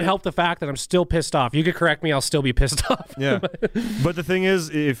it doesn't help the fact that I'm still pissed off. You could correct me, I'll still be pissed off. Yeah, but the thing is,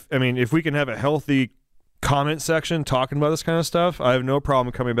 if we can have a healthy comment section talking about this kind of stuff, I have no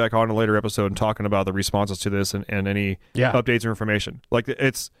problem coming back on a later episode and talking about the responses to this and any updates or information. Like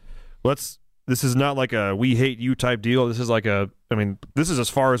this is not like a we hate you type deal. This is like this is as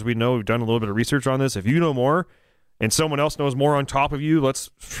far as we know. We've done a little bit of research on this. If you know more and someone else knows more on top of you, let's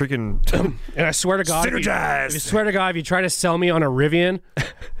freaking and I swear to God, synergize. If you try to sell me on a Rivian,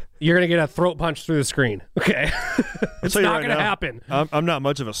 you're gonna get a throat punch through the screen. Okay, it's not gonna happen. I'm not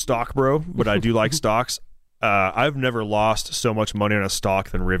much of a stock bro, but I do like stocks. I've never lost so much money on a stock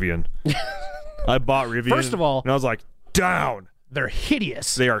than Rivian. I bought Rivian. First of all, and I was like, down. They're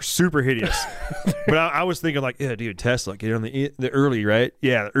hideous. They are super hideous. But I was thinking like, yeah, dude, Tesla, get on the early, right?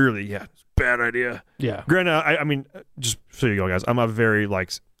 Yeah, the early, yeah. It's a bad idea. Yeah. Granted, I mean, just so you go, guys, I'm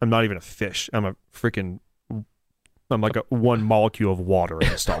not even a fish. I'm like a one molecule of water in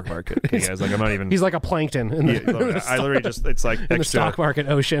the stock market. Okay, guys, like I'm not even. He's like a plankton in the I literally just, it's like in the stock market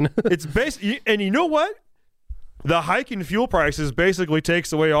ocean. It's basically, and you know what? The hike in fuel prices basically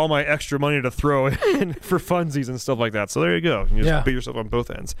takes away all my extra money to throw in for funsies and stuff like that. So there you go. You just beat yourself on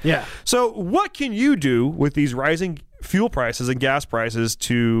both ends. Yeah. So what can you do with these rising fuel prices and gas prices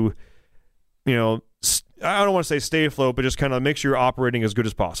to, I don't want to say stay afloat, but just kind of make sure you're operating as good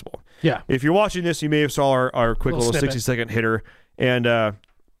as possible. Yeah. If you're watching this, you may have saw our quick little 60-second hitter. And we're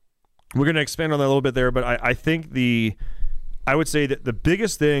going to expand on that a little bit there. But I think I would say that the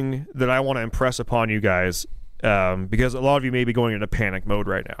biggest thing that I want to impress upon you guys, because a lot of you may be going into panic mode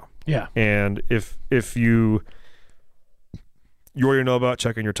right now. Yeah. And if you already know about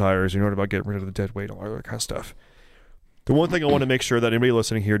checking your tires, you know about getting rid of the dead weight, all that kind of stuff. The one thing I want to make sure that anybody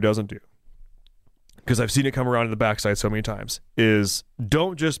listening here doesn't do, because I've seen it come around to the backside so many times, is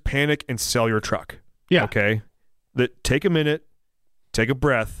don't just panic and sell your truck. Yeah. Okay? Take a minute, take a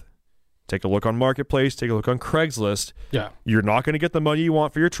breath, take a look on Marketplace, take a look on Craigslist. Yeah. You're not going to get the money you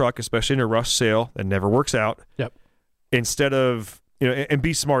want for your truck, especially in a rush sale. That never works out. Yep. Instead of, and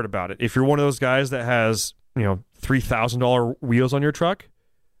be smart about it. If you're one of those guys that has, $3,000 wheels on your truck,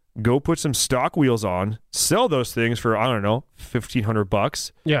 go put some stock wheels on, sell those things for, I don't know,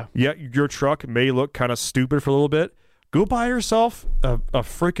 $1,500. Yeah. Yeah, your truck may look kind of stupid for a little bit. Go buy yourself a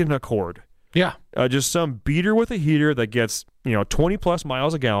freaking Accord. Yeah. Just some beater with a heater that gets, 20 plus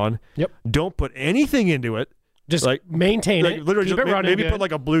miles a gallon. Yep. Don't put anything into it. Just Like- maintain Like, it. literally, Keep just it running maybe good. put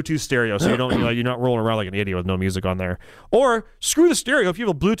like a Bluetooth stereo, so you don't you're not rolling around like an idiot with no music on there. Or screw the stereo. If you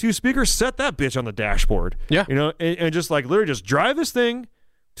have a Bluetooth speaker, set that bitch on the dashboard. Yeah. And just like literally just drive this thing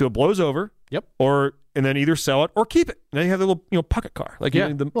till it blows over. Yep. And then either sell it or keep it. And then you have the little pocket car, like Yeah,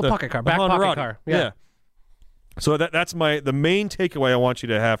 the little pocket car, the back Honda pocket Roddy. car. Yeah. So that's the main takeaway I want you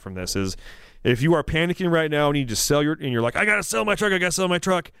to have from this is, if you are panicking right now and you just and you're like, I gotta sell my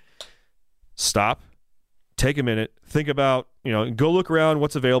truck, stop, take a minute, think about, go look around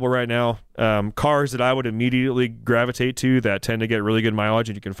what's available right now. Cars that I would immediately gravitate to that tend to get really good mileage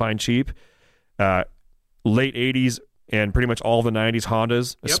and you can find cheap. Late 80s and pretty much all the 90s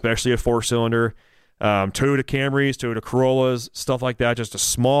Hondas, especially a 4-cylinder. Toyota Camrys, Toyota Corollas, stuff like that. Just a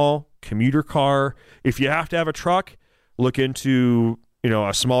small commuter car. If you have to have a truck, look into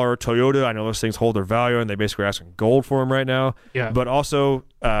a smaller Toyota. I know those things hold their value, and they basically are asking gold for them right now. Yeah. But also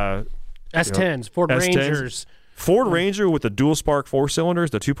S10s, Ford S10s. Rangers. Ford Ranger with the dual spark 4-cylinders,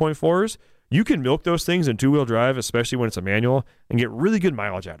 the 2.4s. You can milk those things in 2-wheel drive, especially when it's a manual, and get really good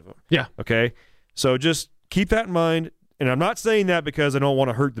mileage out of them. Yeah. Okay, so just keep that in mind. And I'm not saying that because I don't want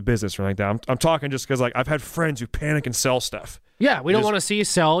to hurt the business or anything like that. I'm talking just because I've had friends who panic and sell stuff. Yeah, we don't want to see you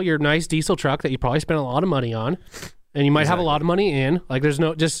sell your nice diesel truck that you probably spent a lot of money on, and you might have a lot of money in. Like there's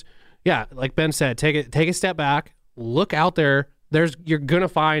no like Ben said, take a step back, look out there. You're gonna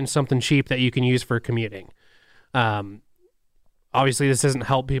find something cheap that you can use for commuting. Obviously, this doesn't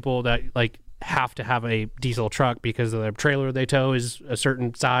help people that like have to have a diesel truck because of the trailer they tow is a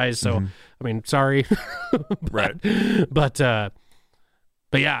certain size. So, I mean, sorry, Right. but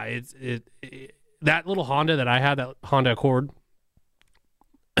yeah, it's that little Honda that I had, that Honda Accord.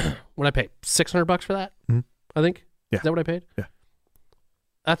 What I paid $600 for that. I think. Yeah. Is that what I paid? Yeah.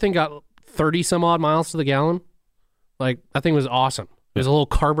 That thing got 30 some odd miles to the gallon. Like that thing was awesome. It was a little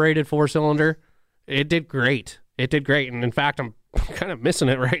carbureted 4-cylinder. It did great. And in fact, I'm kind of missing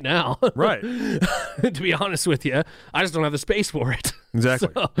it right now. Right. To be honest with you, I just don't have the space for it. Exactly.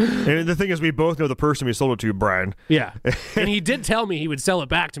 So- And the thing is, we both know the person we sold it to, Brian. Yeah. And he did tell me he would sell it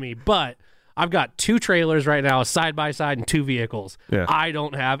back to me, but I've got 2 trailers right now, side by side, and 2 vehicles. Yeah. I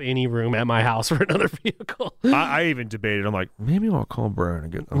don't have any room at my house for another vehicle. I even debated. I'm like, maybe I'll call Brian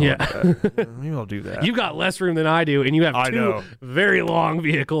and get the Honda. Maybe I'll do that. You've got less room than I do, and you have I 2 know. very long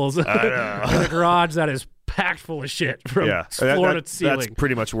vehicles in a garage that is packed full of shit from floor to ceiling. That's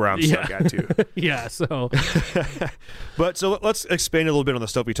pretty much where I'm stuck at, too. Yeah, so But so let's expand a little bit on the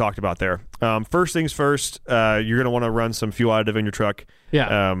stuff we talked about there. First things first, you're going to want to run some fuel additive in your truck.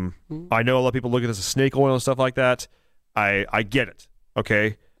 yeah. I know a lot of people look at this as snake oil and stuff like that. I get it,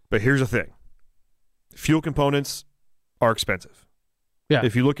 okay? But here's the thing. Fuel components are expensive. Yeah.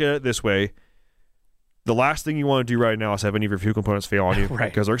 If you look at it this way, the last thing you want to do right now is have any of your fuel components fail on you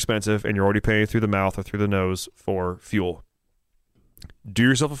Right. because they're expensive and you're already paying through the mouth or through the nose for fuel. Do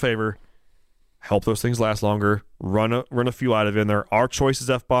yourself a favor. Help those things last longer. Run a fuel additive in there. Our choice is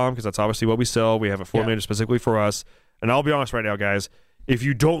F-bomb because that's obviously what we sell. We have it formulated specifically for us. And I'll be honest right now, guys. If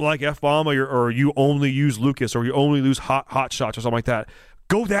you don't like F-bomb or you only use Lucas or you only use hot shots or something like that,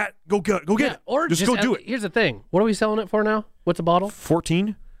 go get it. Or just go do it. Here's the thing. What are we selling it for now? What's a bottle?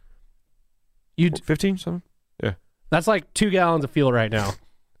 14, 15, something. Yeah, That's like 2 gallons of fuel right now.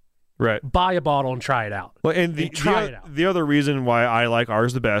 right. Buy a bottle and try it out. Well, and Try it out. the other reason why I like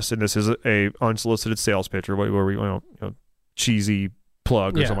ours the best, and this is a unsolicited sales pitch or where we cheesy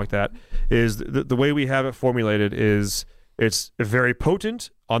plug or Yeah. something like that, is the way we have it formulated is it's very potent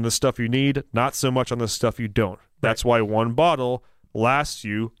on the stuff you need, not so much on the stuff you don't. That's why one bottle lasts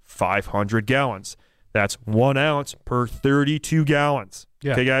you 500 gallons. That's 1 ounce per 32 gallons.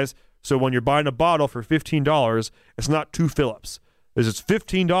 Yeah. Okay, guys? So when you're buying a bottle for $15, it's not 2 fill-ups. It's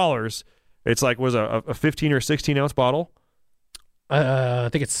 $15. It's like, was a 15 or 16 ounce bottle? I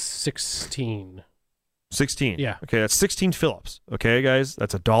think it's 16. 16. Yeah. Okay, that's 16 fill-ups. Okay, guys?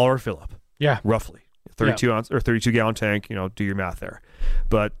 That's $1 fill-up, Yeah. roughly. 32 ounce or 32 gallon tank, do your math there.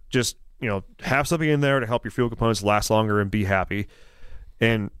 But just, have something in there to help your fuel components last longer and be happy.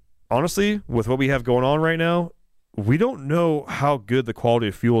 And honestly, with what we have going on right now, we don't know how good the quality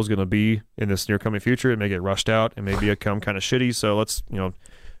of fuel is going to be in this near coming future. It may get rushed out and may become kind of shitty. So let's, do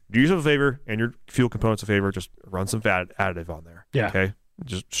yourself a favor and your fuel components a favor. Just run some fat additive on there. Yeah. Okay.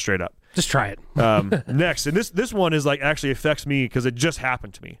 Just straight up. Just try it. Next, and this one is like actually affects me because it just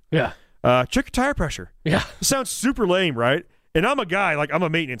happened to me. Yeah. Check your tire pressure. Yeah. It sounds super lame, right? And I'm a guy, I'm a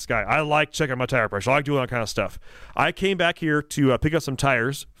maintenance guy. I like checking my tire pressure. I like doing that kind of stuff. I came back here to pick up some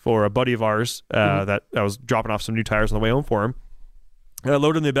tires for a buddy of ours that I was dropping off some new tires on the way home for him. And I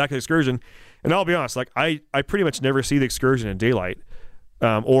loaded in the back of the Excursion. And I'll be honest, I pretty much never see the Excursion in daylight.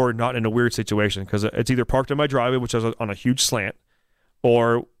 or not in a weird situation, because it's either parked in my driveway, which is on a huge slant,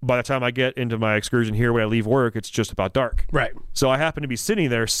 or by the time I get into my excursion here when I leave work, it's just about dark. Right. So I happen to be sitting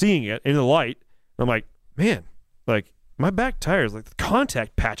there seeing it in the light. And I'm like, man, like my back tires, like the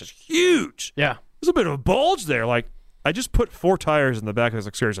contact patch is huge. Yeah. There's a bit of a bulge there. Like I just put 4 tires in the back of this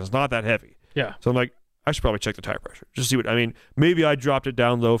excursion. It's not that heavy. Yeah. So I'm like, I should probably check the tire pressure. Just see what, I mean, maybe I dropped it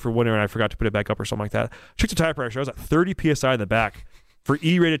down low for winter and I forgot to put it back up or something like that. Checked the tire pressure. I was at 30 PSI in the back for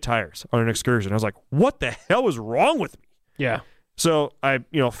E-rated tires on an excursion. I was like, what the hell is wrong with me? Yeah. So I,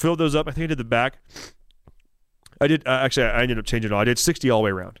 filled those up. I think I did the back. I did, actually, I ended up changing it all. I did 60 all the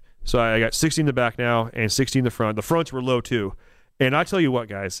way around. So I got 60 in the back now and 60 in the front. The fronts were low too. And I tell you what,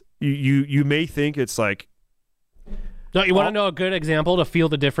 guys, you may think it's like, No, you want to know a good example to feel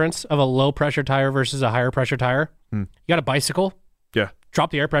the difference of a low pressure tire versus a higher pressure tire? You got a bicycle? Yeah.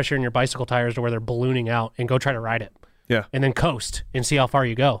 Drop the air pressure in your bicycle tires to where they're ballooning out and go try to ride it. Yeah. And then coast and see how far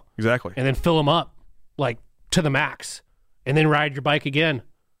you go. Exactly. And then fill them up like to the max and then ride your bike again.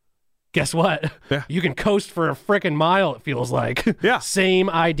 Guess what? Yeah. You can coast for a freaking mile, it feels like. Yeah. Same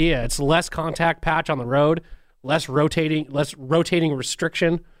idea. It's less contact patch on the road, less rotating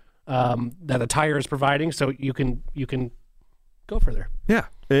restriction that the tire is providing, so you can go further. Yeah.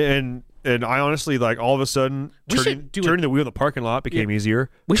 And I honestly, like, all of a sudden, turning the wheel in the parking lot became easier.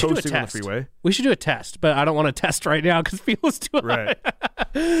 We should do a Coasting on the test. freeway. We should do a test, but I don't want to test right now because fuel is too high.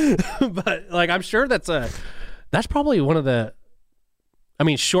 Right. But like, I'm sure that's probably one of the, I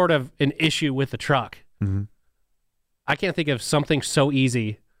mean, short of an issue with the truck, I can't think of something so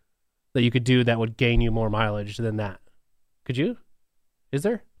easy that you could do that would gain you more mileage than that. Could you? Is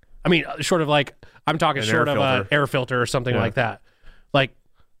there? I mean, short of like, I'm talking An short air of an filter. air filter or something Yeah. like that. Like,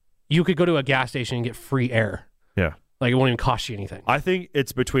 you could go to a gas station and get free air. Yeah. Like, it won't even cost you anything. I think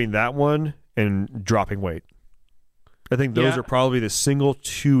it's between that one and dropping weight. I think those Yeah. are probably the single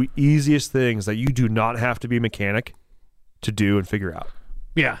 2 easiest things that you do not have to be a mechanic to do and figure out.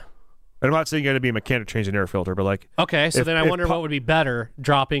 Yeah. And I'm not saying you got to be a mechanic to change an air filter, but like, Okay, so If- then I if wonder po- what would be better,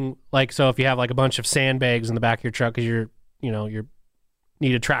 dropping, like, so if you have like a bunch of sandbags in the back of your truck because you're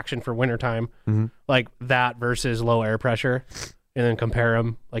need a traction for wintertime, like that versus low air pressure, and then compare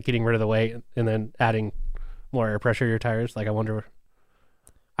them, like getting rid of the weight and then adding more air pressure to your tires. Like, I wonder,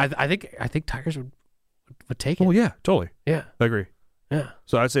 I think tires would take it. oh yeah, totally. Yeah, I agree. yeah,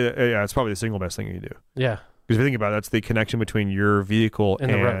 So I'd say, yeah, it's probably the single best thing you do. yeah, Because if you think about it, that's the connection between your vehicle And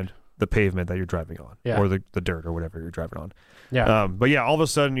and, the road. the pavement that you're driving on, Yeah. or the dirt or whatever you're driving on. yeah. But yeah, all of a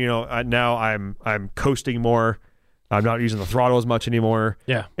sudden, now I'm coasting more. I'm not using the throttle as much anymore.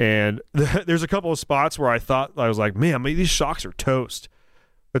 Yeah. And there's a couple of spots where I thought, I was like, man, these shocks are toast.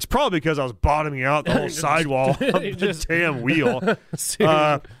 It's probably because I was bottoming out the whole sidewall of the Just- damn wheel.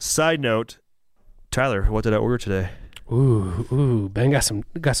 Side note, Tyler, what did I order today? Ooh, Ben got some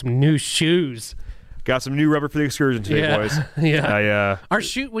new shoes. Got some new rubber for the excursion today, Yeah, boys.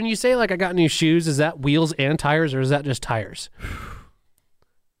 yeah. When you say like I got new shoes, is that wheels and tires, or is that just tires?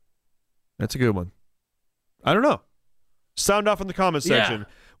 That's a good one. I don't know. Sound off in the comment Yeah. section.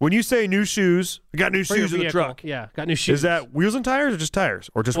 When you say new shoes, I got new For your shoes in the vehicle. truck. Yeah, got new shoes. Is that wheels and tires or just tires?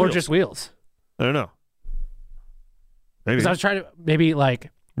 Or just or wheels? just wheels? I don't know. Maybe. Because I was trying to maybe like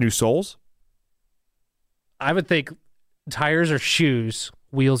New soles? I would think tires are shoes,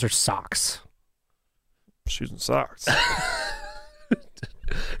 wheels are socks. Shoes and socks.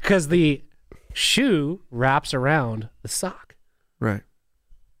 Because the shoe wraps around the sock. Right.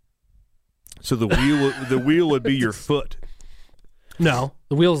 So the wheel would be your foot. No,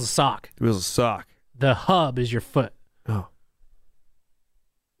 the wheel's a sock. The wheel's a sock. The hub is your foot. Oh.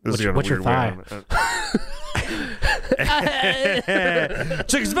 This What's- is what's your thigh?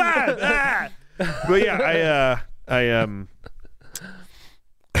 Chicken five. Ah! But yeah,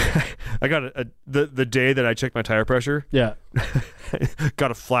 I got the day that I checked my tire pressure, Yeah. got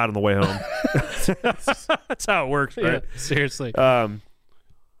a flat on the way home. That's how it works, right? Yeah, seriously. And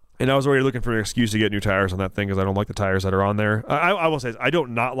I was already looking for an excuse to get new tires on that thing because I don't like the tires that are on there. I will say I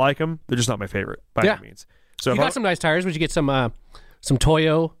don't not like them. They're just not my favorite by Yeah. any means. So You if got some nice tires. Would you get some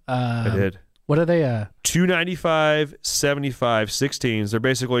Toyo? I did. What are they? 295, 75, 16s. They're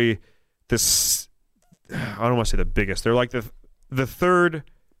basically this. I don't want to say the biggest. They're like the third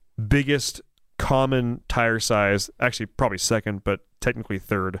biggest common tire size. Actually, probably second, but technically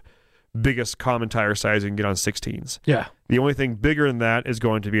third biggest common tire size you can get on 16s. Yeah. The only thing bigger than that is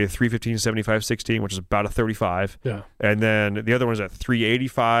going to be a 315 75 16, which is about a 35. Yeah. And then the other one is a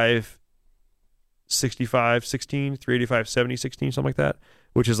 385 65 16, 385 70 16, something like that,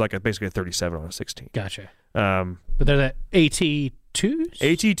 which is like basically a 37 on a 16. Gotcha. But But they're the AT2s?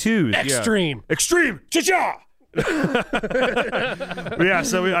 AT2s. Extreme. Yeah. Extreme. Cha-cha! Yeah,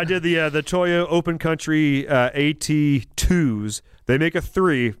 so I did the Toyo Open Country AT2s. They make a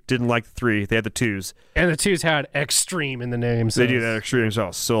 3. Didn't like the 3. They had the 2s. And the 2s had extreme in the names. They do that extreme, so I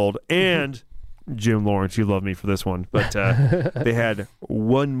was sold. And Jim Lawrence, you love me for this one, but they had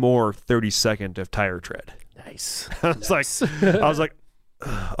one more 30-second of tire tread. Nice. I was like,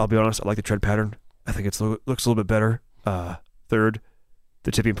 I'll be honest, I like the tread pattern. I think it looks a little bit better. Third,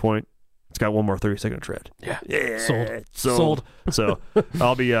 the tipping point. It's got one more 30-second tread. Yeah. Sold. So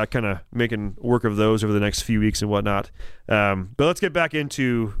I'll be kind of making work of those over the next few weeks and whatnot. But let's get back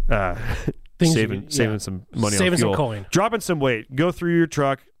into saving some money on fuel. Saving some coin. Dropping some weight. Go through your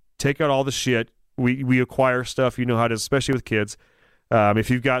truck. Take out all the shit. We acquire stuff. You know how to, especially with kids. If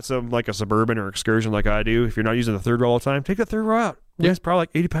you've got some like a Suburban or Excursion like I do, if you're not using the third row all the time, take that third row out. It's probably like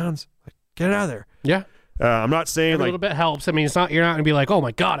 80 pounds. Get it out of there. Yeah. I'm not saying Every little bit helps. I mean, you're not going to be like, oh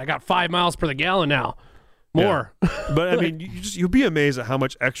my God, I got 5 miles per the gallon now. More. Yeah. But I mean, you'll be amazed at how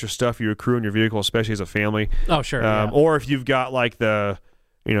much extra stuff you accrue in your vehicle, especially as a family. Oh, sure. Or if you've got like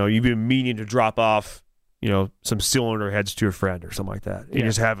you've been meaning to drop off, some cylinder heads to a friend or something like that. You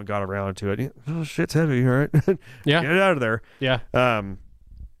just haven't got around to it. Oh, shit's heavy, all right? Yeah. Get it out of there. Yeah.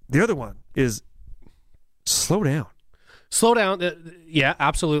 The other one is slow down. Slow down. Yeah,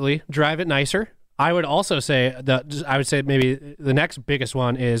 absolutely. Drive it nicer. I would also say maybe the next biggest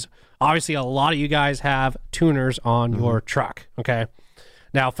one is obviously a lot of you guys have tuners on your truck. Okay.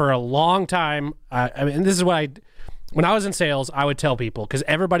 Now for a long time, I mean, this is what when I was in sales, I would tell people, because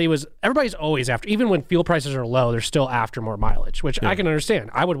everybody's always after, even when fuel prices are low, they're still after more mileage, which I can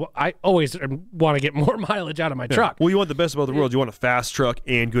understand. I always want to get more mileage out of my truck. Well, you want the best of both worlds. You want a fast truck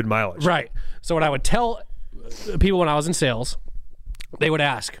and good mileage. Right. So what I would tell people when I was in sales, they would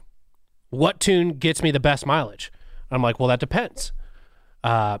ask, what tune gets me the best mileage? I'm like, well, that depends.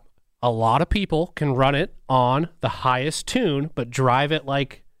 A lot of people can run it on the highest tune, but drive it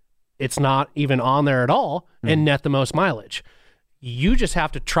like it's not even on there at all and net the most mileage. You just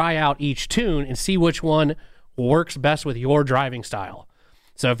have to try out each tune and see which one works best with your driving style.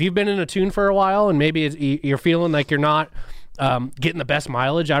 So if you've been in a tune for a while and maybe you're feeling like you're not getting the best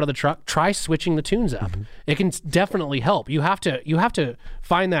mileage out of the truck, try switching the tunes up. It can definitely help. You have to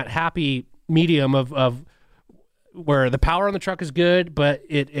find that happy medium of where the power on the truck is good, but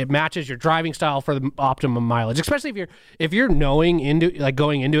it matches your driving style for the optimum mileage. Especially if you're going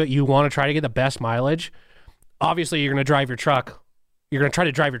into it, you want to try to get the best mileage. Obviously, you're going to drive your truck. You're going to try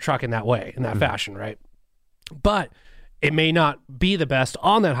to drive your truck in that way, in that fashion, right? But it may not be the best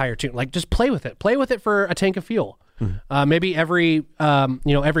on that higher tune. Like, just play with it. Play with it for a tank of fuel. Maybe every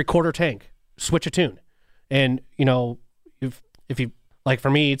quarter tank, switch a tune. And if you, like, for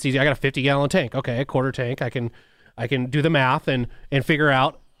me, it's easy. I got a 50-gallon tank. Okay, a quarter tank. I can do the math and figure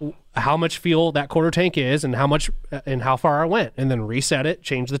out how much fuel that quarter tank is and how far I went, and then reset it,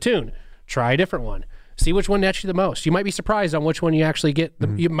 change the tune, try a different one, see which one nets you the most. You might be surprised on which one you actually get.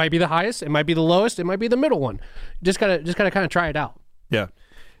 It might be the highest, it might be the lowest, it might be the middle one. Just gotta kind of try it out. Yeah.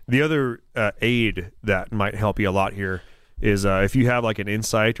 The other aid that might help you a lot here is if you have like an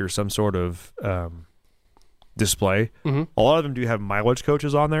Insight or some sort of display. A lot of them do have mileage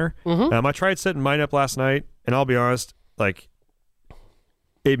coaches on there. I tried setting mine up last night, and I'll be honest, like,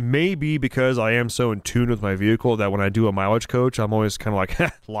 it may be because I am so in tune with my vehicle that when I do a mileage coach, I'm always kind of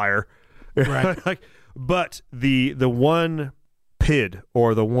like, liar. Right. But the one PID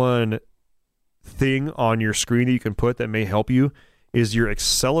or the one thing on your screen that you can put that may help you is your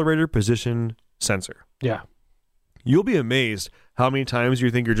accelerator position sensor. Yeah. You'll be amazed how many times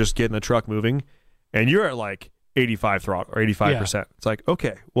you think you're just getting the truck moving, and you're at like 85 throttle or 85%. Yeah. It's like,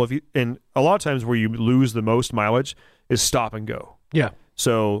 okay, well, and a lot of times where you lose the most mileage is stop and go. Yeah.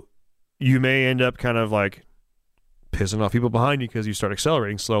 So you may end up kind of like pissing off people behind you because you start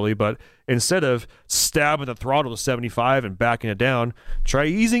accelerating slowly, but instead of stabbing the throttle to 75 and backing it down, try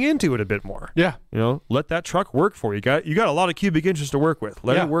easing into it a bit more. Yeah. Let that truck work for you. You got a lot of cubic inches to work with.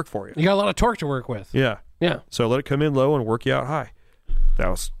 Let it work for you. You got a lot of torque to work with. Yeah. Yeah. So let it come in low and work you out high.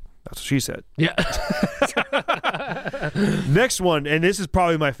 That's what she said. Yeah. Next one, and this is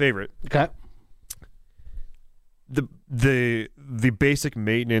probably my favorite. Okay. The basic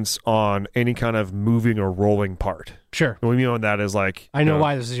maintenance on any kind of moving or rolling part. Sure. What we mean on that is like, I know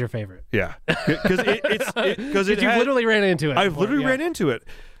why this is your favorite. Yeah. Because you literally ran into it. I've literally ran into it.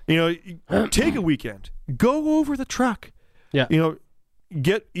 Take a weekend, go over the truck. Yeah.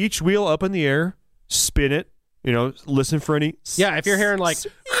 Get each wheel up in the air, spin it. Listen for any. Yeah. If you're hearing like,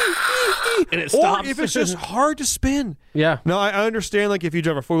 and it stops. Or if it's just hard to spin. Yeah. No, I understand, like, if you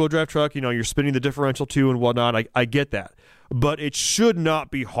drive a four-wheel drive truck, you're spinning the differential too and whatnot. I get that. But it should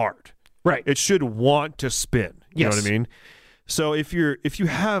not be hard. Right. It should want to spin. You know Yes. what I mean? So if you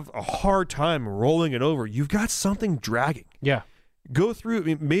have a hard time rolling it over, you've got something dragging. Yeah. Go through. I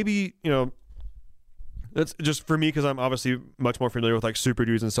mean, maybe that's just for me because I'm obviously much more familiar with like Super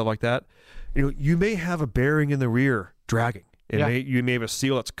Dudes and stuff like that. You may have a bearing in the rear dragging. You may have a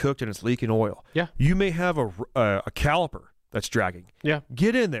seal that's cooked and it's leaking oil. Yeah. You may have a caliper that's dragging. Yeah.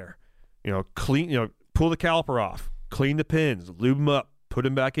 Get in there. Clean. Pull the caliper off. Clean the pins. Lube them up. Put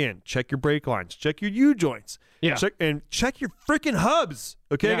them back in. Check your brake lines. Check your U joints. Yeah. Check your freaking hubs.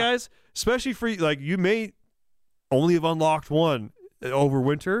 Okay, Yeah. guys. Especially for like you may only have unlocked one over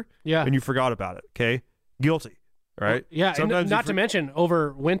winter. Yeah. And you forgot about it. Okay. Guilty. Right. Yeah, Sometimes and not to mention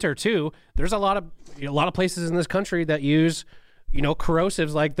over winter too. There's a lot of places in this country that use,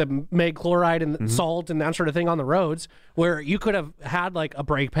 corrosives like the mag chloride and salt and that sort of thing on the roads, where you could have had like a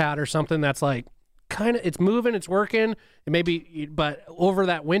brake pad or something that's like kind of it's moving, it's working, but over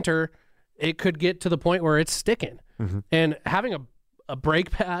that winter, it could get to the point where it's sticking, and having a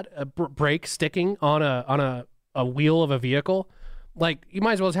brake pad, brake sticking on a wheel of a vehicle. Like you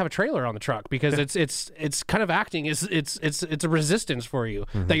might as well just have a trailer on the truck because it's kind of acting it's a resistance for you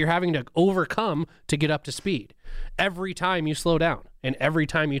that you're having to overcome to get up to speed every time you slow down and every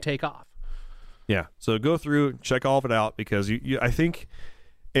time you take off. Yeah. So go through, check all of it out because I think,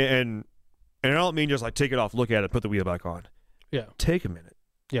 and I don't mean just like take it off, look at it, put the wheel back on. Yeah. Take a minute.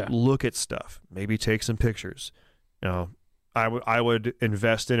 Yeah. Look at stuff. Maybe take some pictures. I would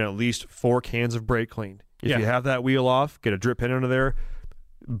invest in at least 4 cans of brake clean. If Yeah. you have that wheel off, get a drip pen under there,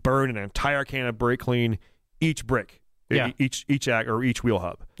 burn an entire can of brake clean, each brake, Yeah. each wheel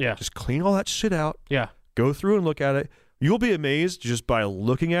hub. Yeah. Just clean all that shit out. Yeah. Go through and look at it. You'll be amazed just by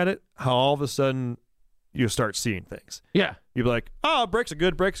looking at it how all of a sudden you start seeing things. Yeah. You'll be like, oh, brakes are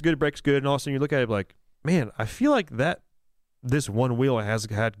good, brakes good, brakes good. And all of a sudden you look at it like, man, I feel like this one wheel has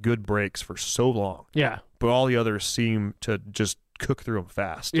had good brakes for so long, Yeah. but all the others seem to just cook through them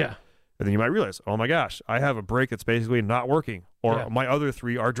fast. Yeah. And then you might realize, oh my gosh, I have a brake that's basically not working, or Yeah. my other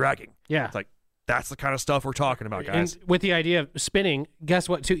 3 are dragging. Yeah. It's like, that's the kind of stuff we're talking about, guys. And with the idea of spinning, guess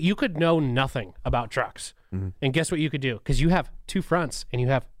what? Too, you could know nothing about trucks, and guess what you could do? Because you have 2 fronts and you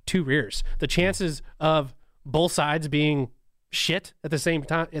have 2 rears. The chances of both sides being shit at the same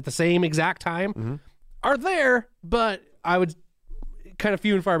time, at the same exact time, are there, but I would kind of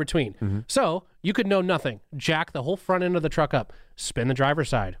few and far between. So you could know nothing. Jack the whole front end of the truck up, spin the driver's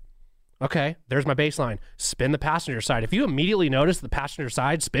side. Okay, there's my baseline. Spin the passenger side. If you immediately notice the passenger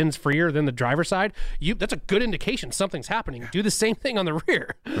side spins freer than the driver's side, that's a good indication something's happening. Do the same thing on the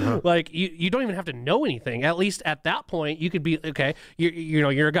rear. Like you don't even have to know anything. At least at that point, you could be okay.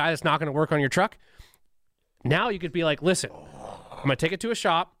 You're a guy that's not going to work on your truck. Now you could be like, listen, I'm gonna take it to a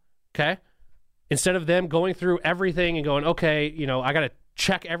shop. Okay, instead of them going through everything and going, okay, I got to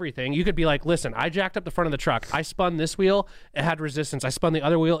check everything, you could be like, listen, I jacked up the front of the truck. I spun this wheel, it had resistance. I spun the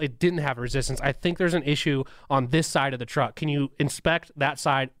other wheel, it didn't have resistance. I think there's an issue on this side of the truck. Can you inspect that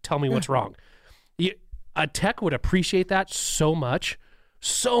side? Tell me what's wrong. A tech would appreciate that so much.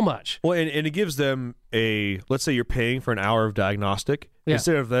 So much. Well, and it gives them let's say you're paying for an hour of diagnostic. Yeah.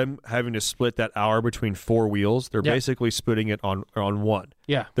 Instead of them having to split that hour between 4 wheels, they're Yeah. basically splitting it on one.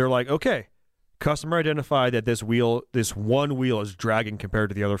 Yeah. They're like, okay, customer identified that this one wheel is dragging compared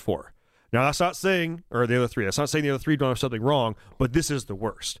to the other 4. Now, that's not saying, or the other 3, that's not saying the other 3 don't have something wrong, but this is the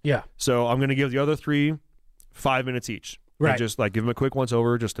worst. Yeah. So I'm going to give the other 3 5 minutes each. And Right. just like give them a quick once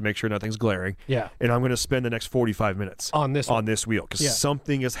over just to make sure nothing's glaring. Yeah. And I'm going to spend the next 45 minutes On this one. wheel because Yeah.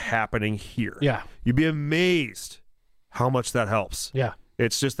 something is happening here. Yeah. You'd be amazed how much that helps. Yeah.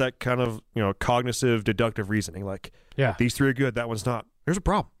 It's just that kind of, cognitive deductive reasoning. Like, Yeah. these 3 are good, that one's not. There's a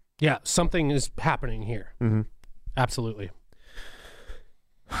problem. Yeah. Something is happening here. Absolutely.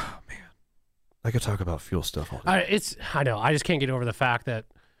 I could talk about fuel stuff all day. I know. I just can't get over the fact that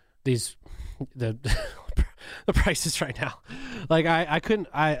the prices right now. Like I couldn't.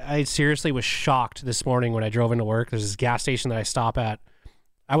 I seriously was shocked this morning when I drove into work. There's this gas station that I stop at.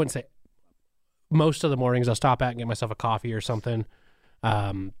 I wouldn't say most of the mornings I'll stop at and get myself a coffee or something,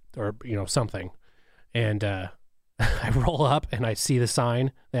 or something. And I roll up and I see the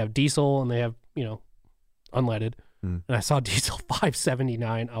sign. They have diesel and they have unleaded. And I saw diesel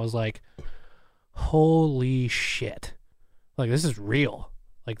 $5.79. I was like, holy shit! Like this is real.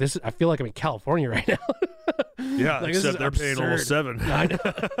 Like this, I feel like I'm in California right now. Yeah, Like, this except is they're paying almost absurd. $7. I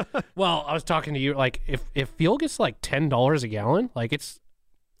know. Well, I was talking to you like if fuel gets like $10 a gallon, like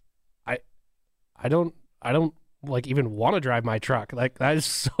I don't like even want to drive my truck. Like that is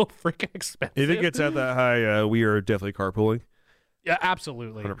so freaking expensive. If it gets at that high, we are definitely carpooling, Yeah,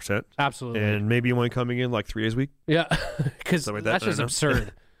 absolutely. 100%. Absolutely. And maybe only coming in like 3 days a week. Yeah, because Something like that, that's I just don't know.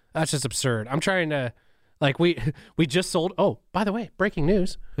 absurd. That's just absurd. I'm trying to, Like we just sold. Oh, by the way, breaking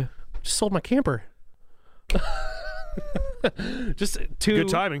news. Just sold my camper. Just Good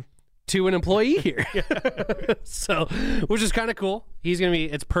timing. to an employee here. So, which is kind of cool.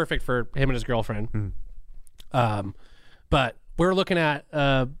 It's perfect for him and his girlfriend. But we're looking at,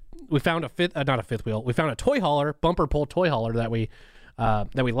 we found not a fifth wheel. We found a toy hauler, bumper pull toy hauler that we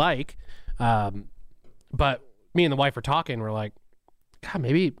like. But me and the wife were talking. We're like, God,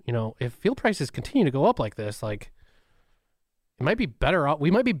 maybe, if fuel prices continue to go up like this, like it might be better off. We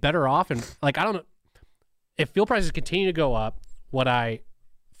might be better off. And like, I don't know if fuel prices continue to go up, what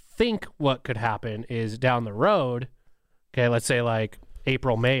could happen is down the road. Okay. Let's say like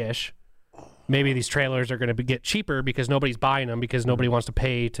April, May-ish, maybe these trailers are going to get cheaper because nobody's buying them because nobody wants to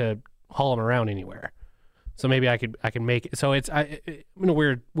pay to haul them around anywhere. So maybe I can make it. So I'm in a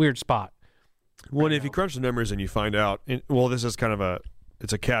weird spot. Well, if you crunch the numbers and you find out, this is kind of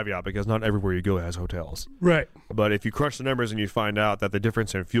it's a caveat because not everywhere you go has hotels. Right. But if you crunch the numbers and you find out that the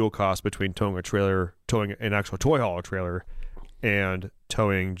difference in fuel costs between towing an actual toy hauler trailer and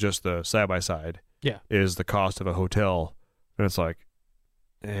towing just the side-by-side is the cost of a hotel, and it's like,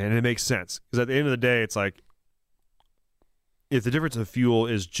 and it makes sense. Because at the end of the day, it's like, if the difference in fuel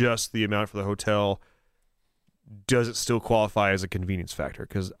is just the amount for the hotel, does it still qualify as a convenience factor?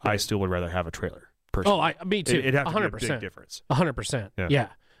 Because I still would rather have a trailer. Personally. Oh, me too. It'd have to 100%. be a big difference. 100%. Yeah.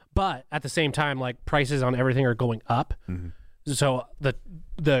 But at the same time, like prices on everything are going up. Mm-hmm. So the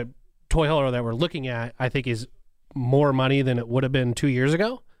toy hauler that we're looking at, I think, is more money than it would have been 2 years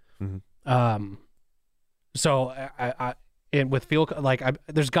ago. Mm-hmm. So and with fuel, like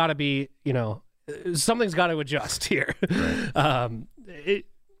there's got to be, something's got to adjust here. Right.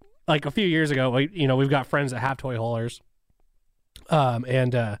 Like a few years ago, we've got friends that have toy haulers,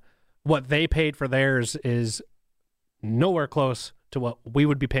 and what they paid for theirs is nowhere close to what we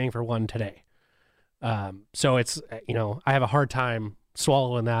would be paying for one today. So it's, I have a hard time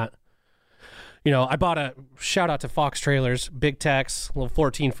swallowing that. I bought a shout out to Fox Trailers, Big Tex, little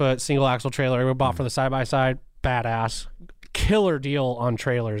 14-foot single axle trailer we bought for the side-by-side. Badass. Killer deal on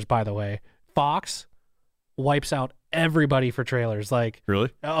trailers, by the way. Fox wipes out everybody for trailers. Like,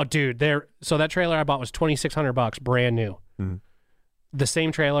 really? Oh, dude. So that trailer I bought was $2,600, brand new. Mm-hmm. The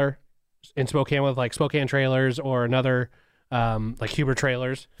same trailer in Spokane with like Spokane Trailers or another like Huber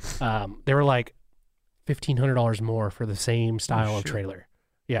Trailers, they were like $1,500 more for the same style of trailer.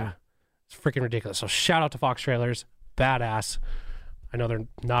 Yeah. It's freaking ridiculous. So shout out to Fox Trailers. Badass. I know they're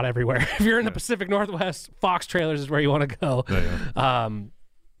not everywhere. If you're in the Pacific Northwest, Fox Trailers is where you want to go.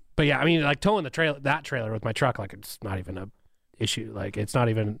 But yeah, I mean, like towing that trailer with my truck, like it's not even a issue. Like it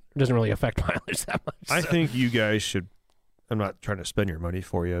doesn't really affect mileage that much. I think you guys should, I'm not trying to spend your money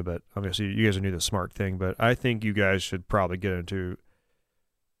for you, but obviously you guys are doing the smart thing, but I think you guys should probably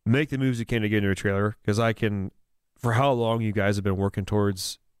make the moves you can to get into a trailer, because for how long you guys have been working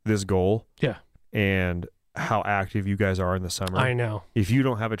towards this goal. Yeah. And how active you guys are in the summer. I know. If you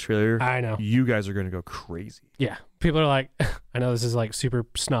don't have a trailer, I know. You guys are going to go crazy. Yeah. People are like, I know this is like super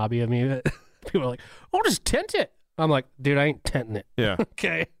snobby of me, but people are like, oh, just tent it. I'm like, dude, I ain't tenting it. Yeah.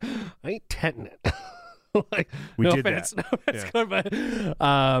 Okay. I ain't tenting it. Like, we no did offense, that. No offense,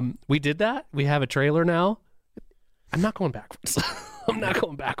 but, we did that. We have a trailer now. I'm not going backwards. I'm not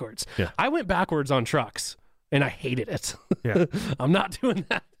going backwards. Yeah. I went backwards on trucks and I hated it. Yeah. I'm not doing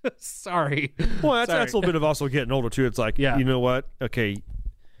that. Sorry. Well, that's a little bit of also getting older too. It's like, you know what? Okay,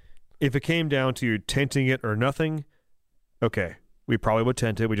 if it came down to tenting it or nothing, okay, we probably would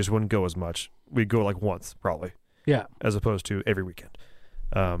tent it. We just wouldn't go as much. We'd go like once probably. Yeah. As opposed to every weekend.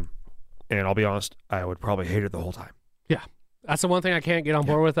 And I'll be honest, I would probably hate it the whole time. Yeah. That's the one thing I can't get on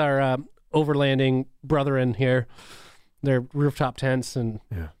board with our overlanding brethren here. Their rooftop tents and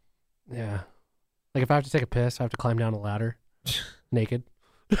yeah. Like if I have to take a piss, I have to climb down a ladder naked.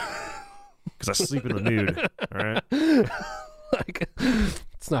 Because I sleep in the nude. All right. Like,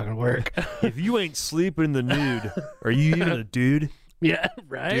 it's not gonna work. If you ain't sleeping in the nude, are you even a dude? Yeah,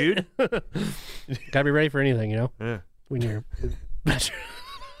 right. Dude, gotta be ready for anything, Yeah. When you're.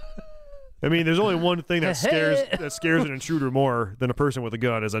 I mean, there's only one thing that scares an intruder more than a person with a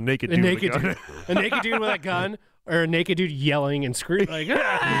gun is a naked dude. With a gun. A naked dude with a gun, or a naked dude yelling and screaming like.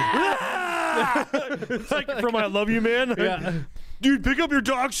 It's like from I Love You Man. Yeah. Dude, pick up your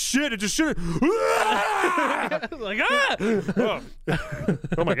dog's shit and just shit. Like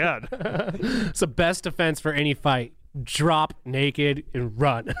Oh my God. It's the best defense for any fight. Drop naked and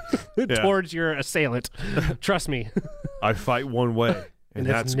run towards your assailant. Trust me. I fight one way, and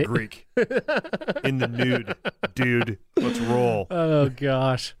that's Greek. In the nude. Dude, let's roll. Oh,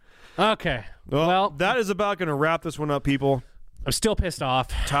 gosh. Okay. Well, that is about going to wrap this one up, people. I'm still pissed off.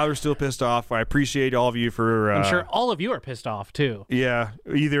 Tyler's still pissed off. I appreciate all of you for. I'm sure all of you are pissed off too. Yeah,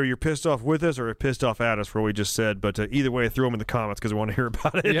 either you're pissed off with us or you're pissed off at us for what we just said. But either way, throw them in the comments because we want to hear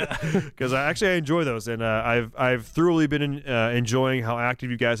about it. Yeah. Because I enjoy those, and I've thoroughly been enjoying how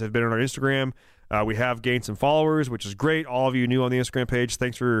active you guys have been on our Instagram. We have gained some followers, which is great. All of you new on the Instagram page,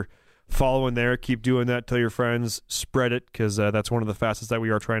 thanks for following there. Keep doing that. Tell your friends. Spread it because that's one of the fastest that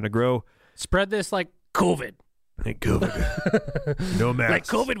we are trying to grow. Spread this like COVID. Like COVID. No mask. Like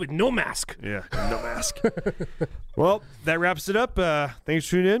COVID with no mask. Yeah, no mask. Well, that wraps it up. Thanks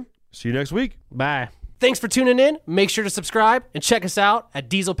for tuning in. See you next week. Bye. Thanks for tuning in. Make sure to subscribe and check us out at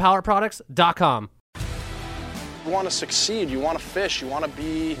dieselpowerproducts.com. You want to succeed, you want to fish, you want to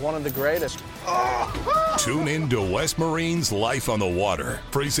be one of the greatest. Tune in to West Marine's Life on the Water,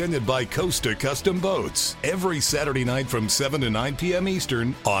 presented by Costa Custom Boats, every Saturday night from 7 to 9 p.m.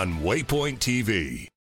 Eastern on Waypoint TV.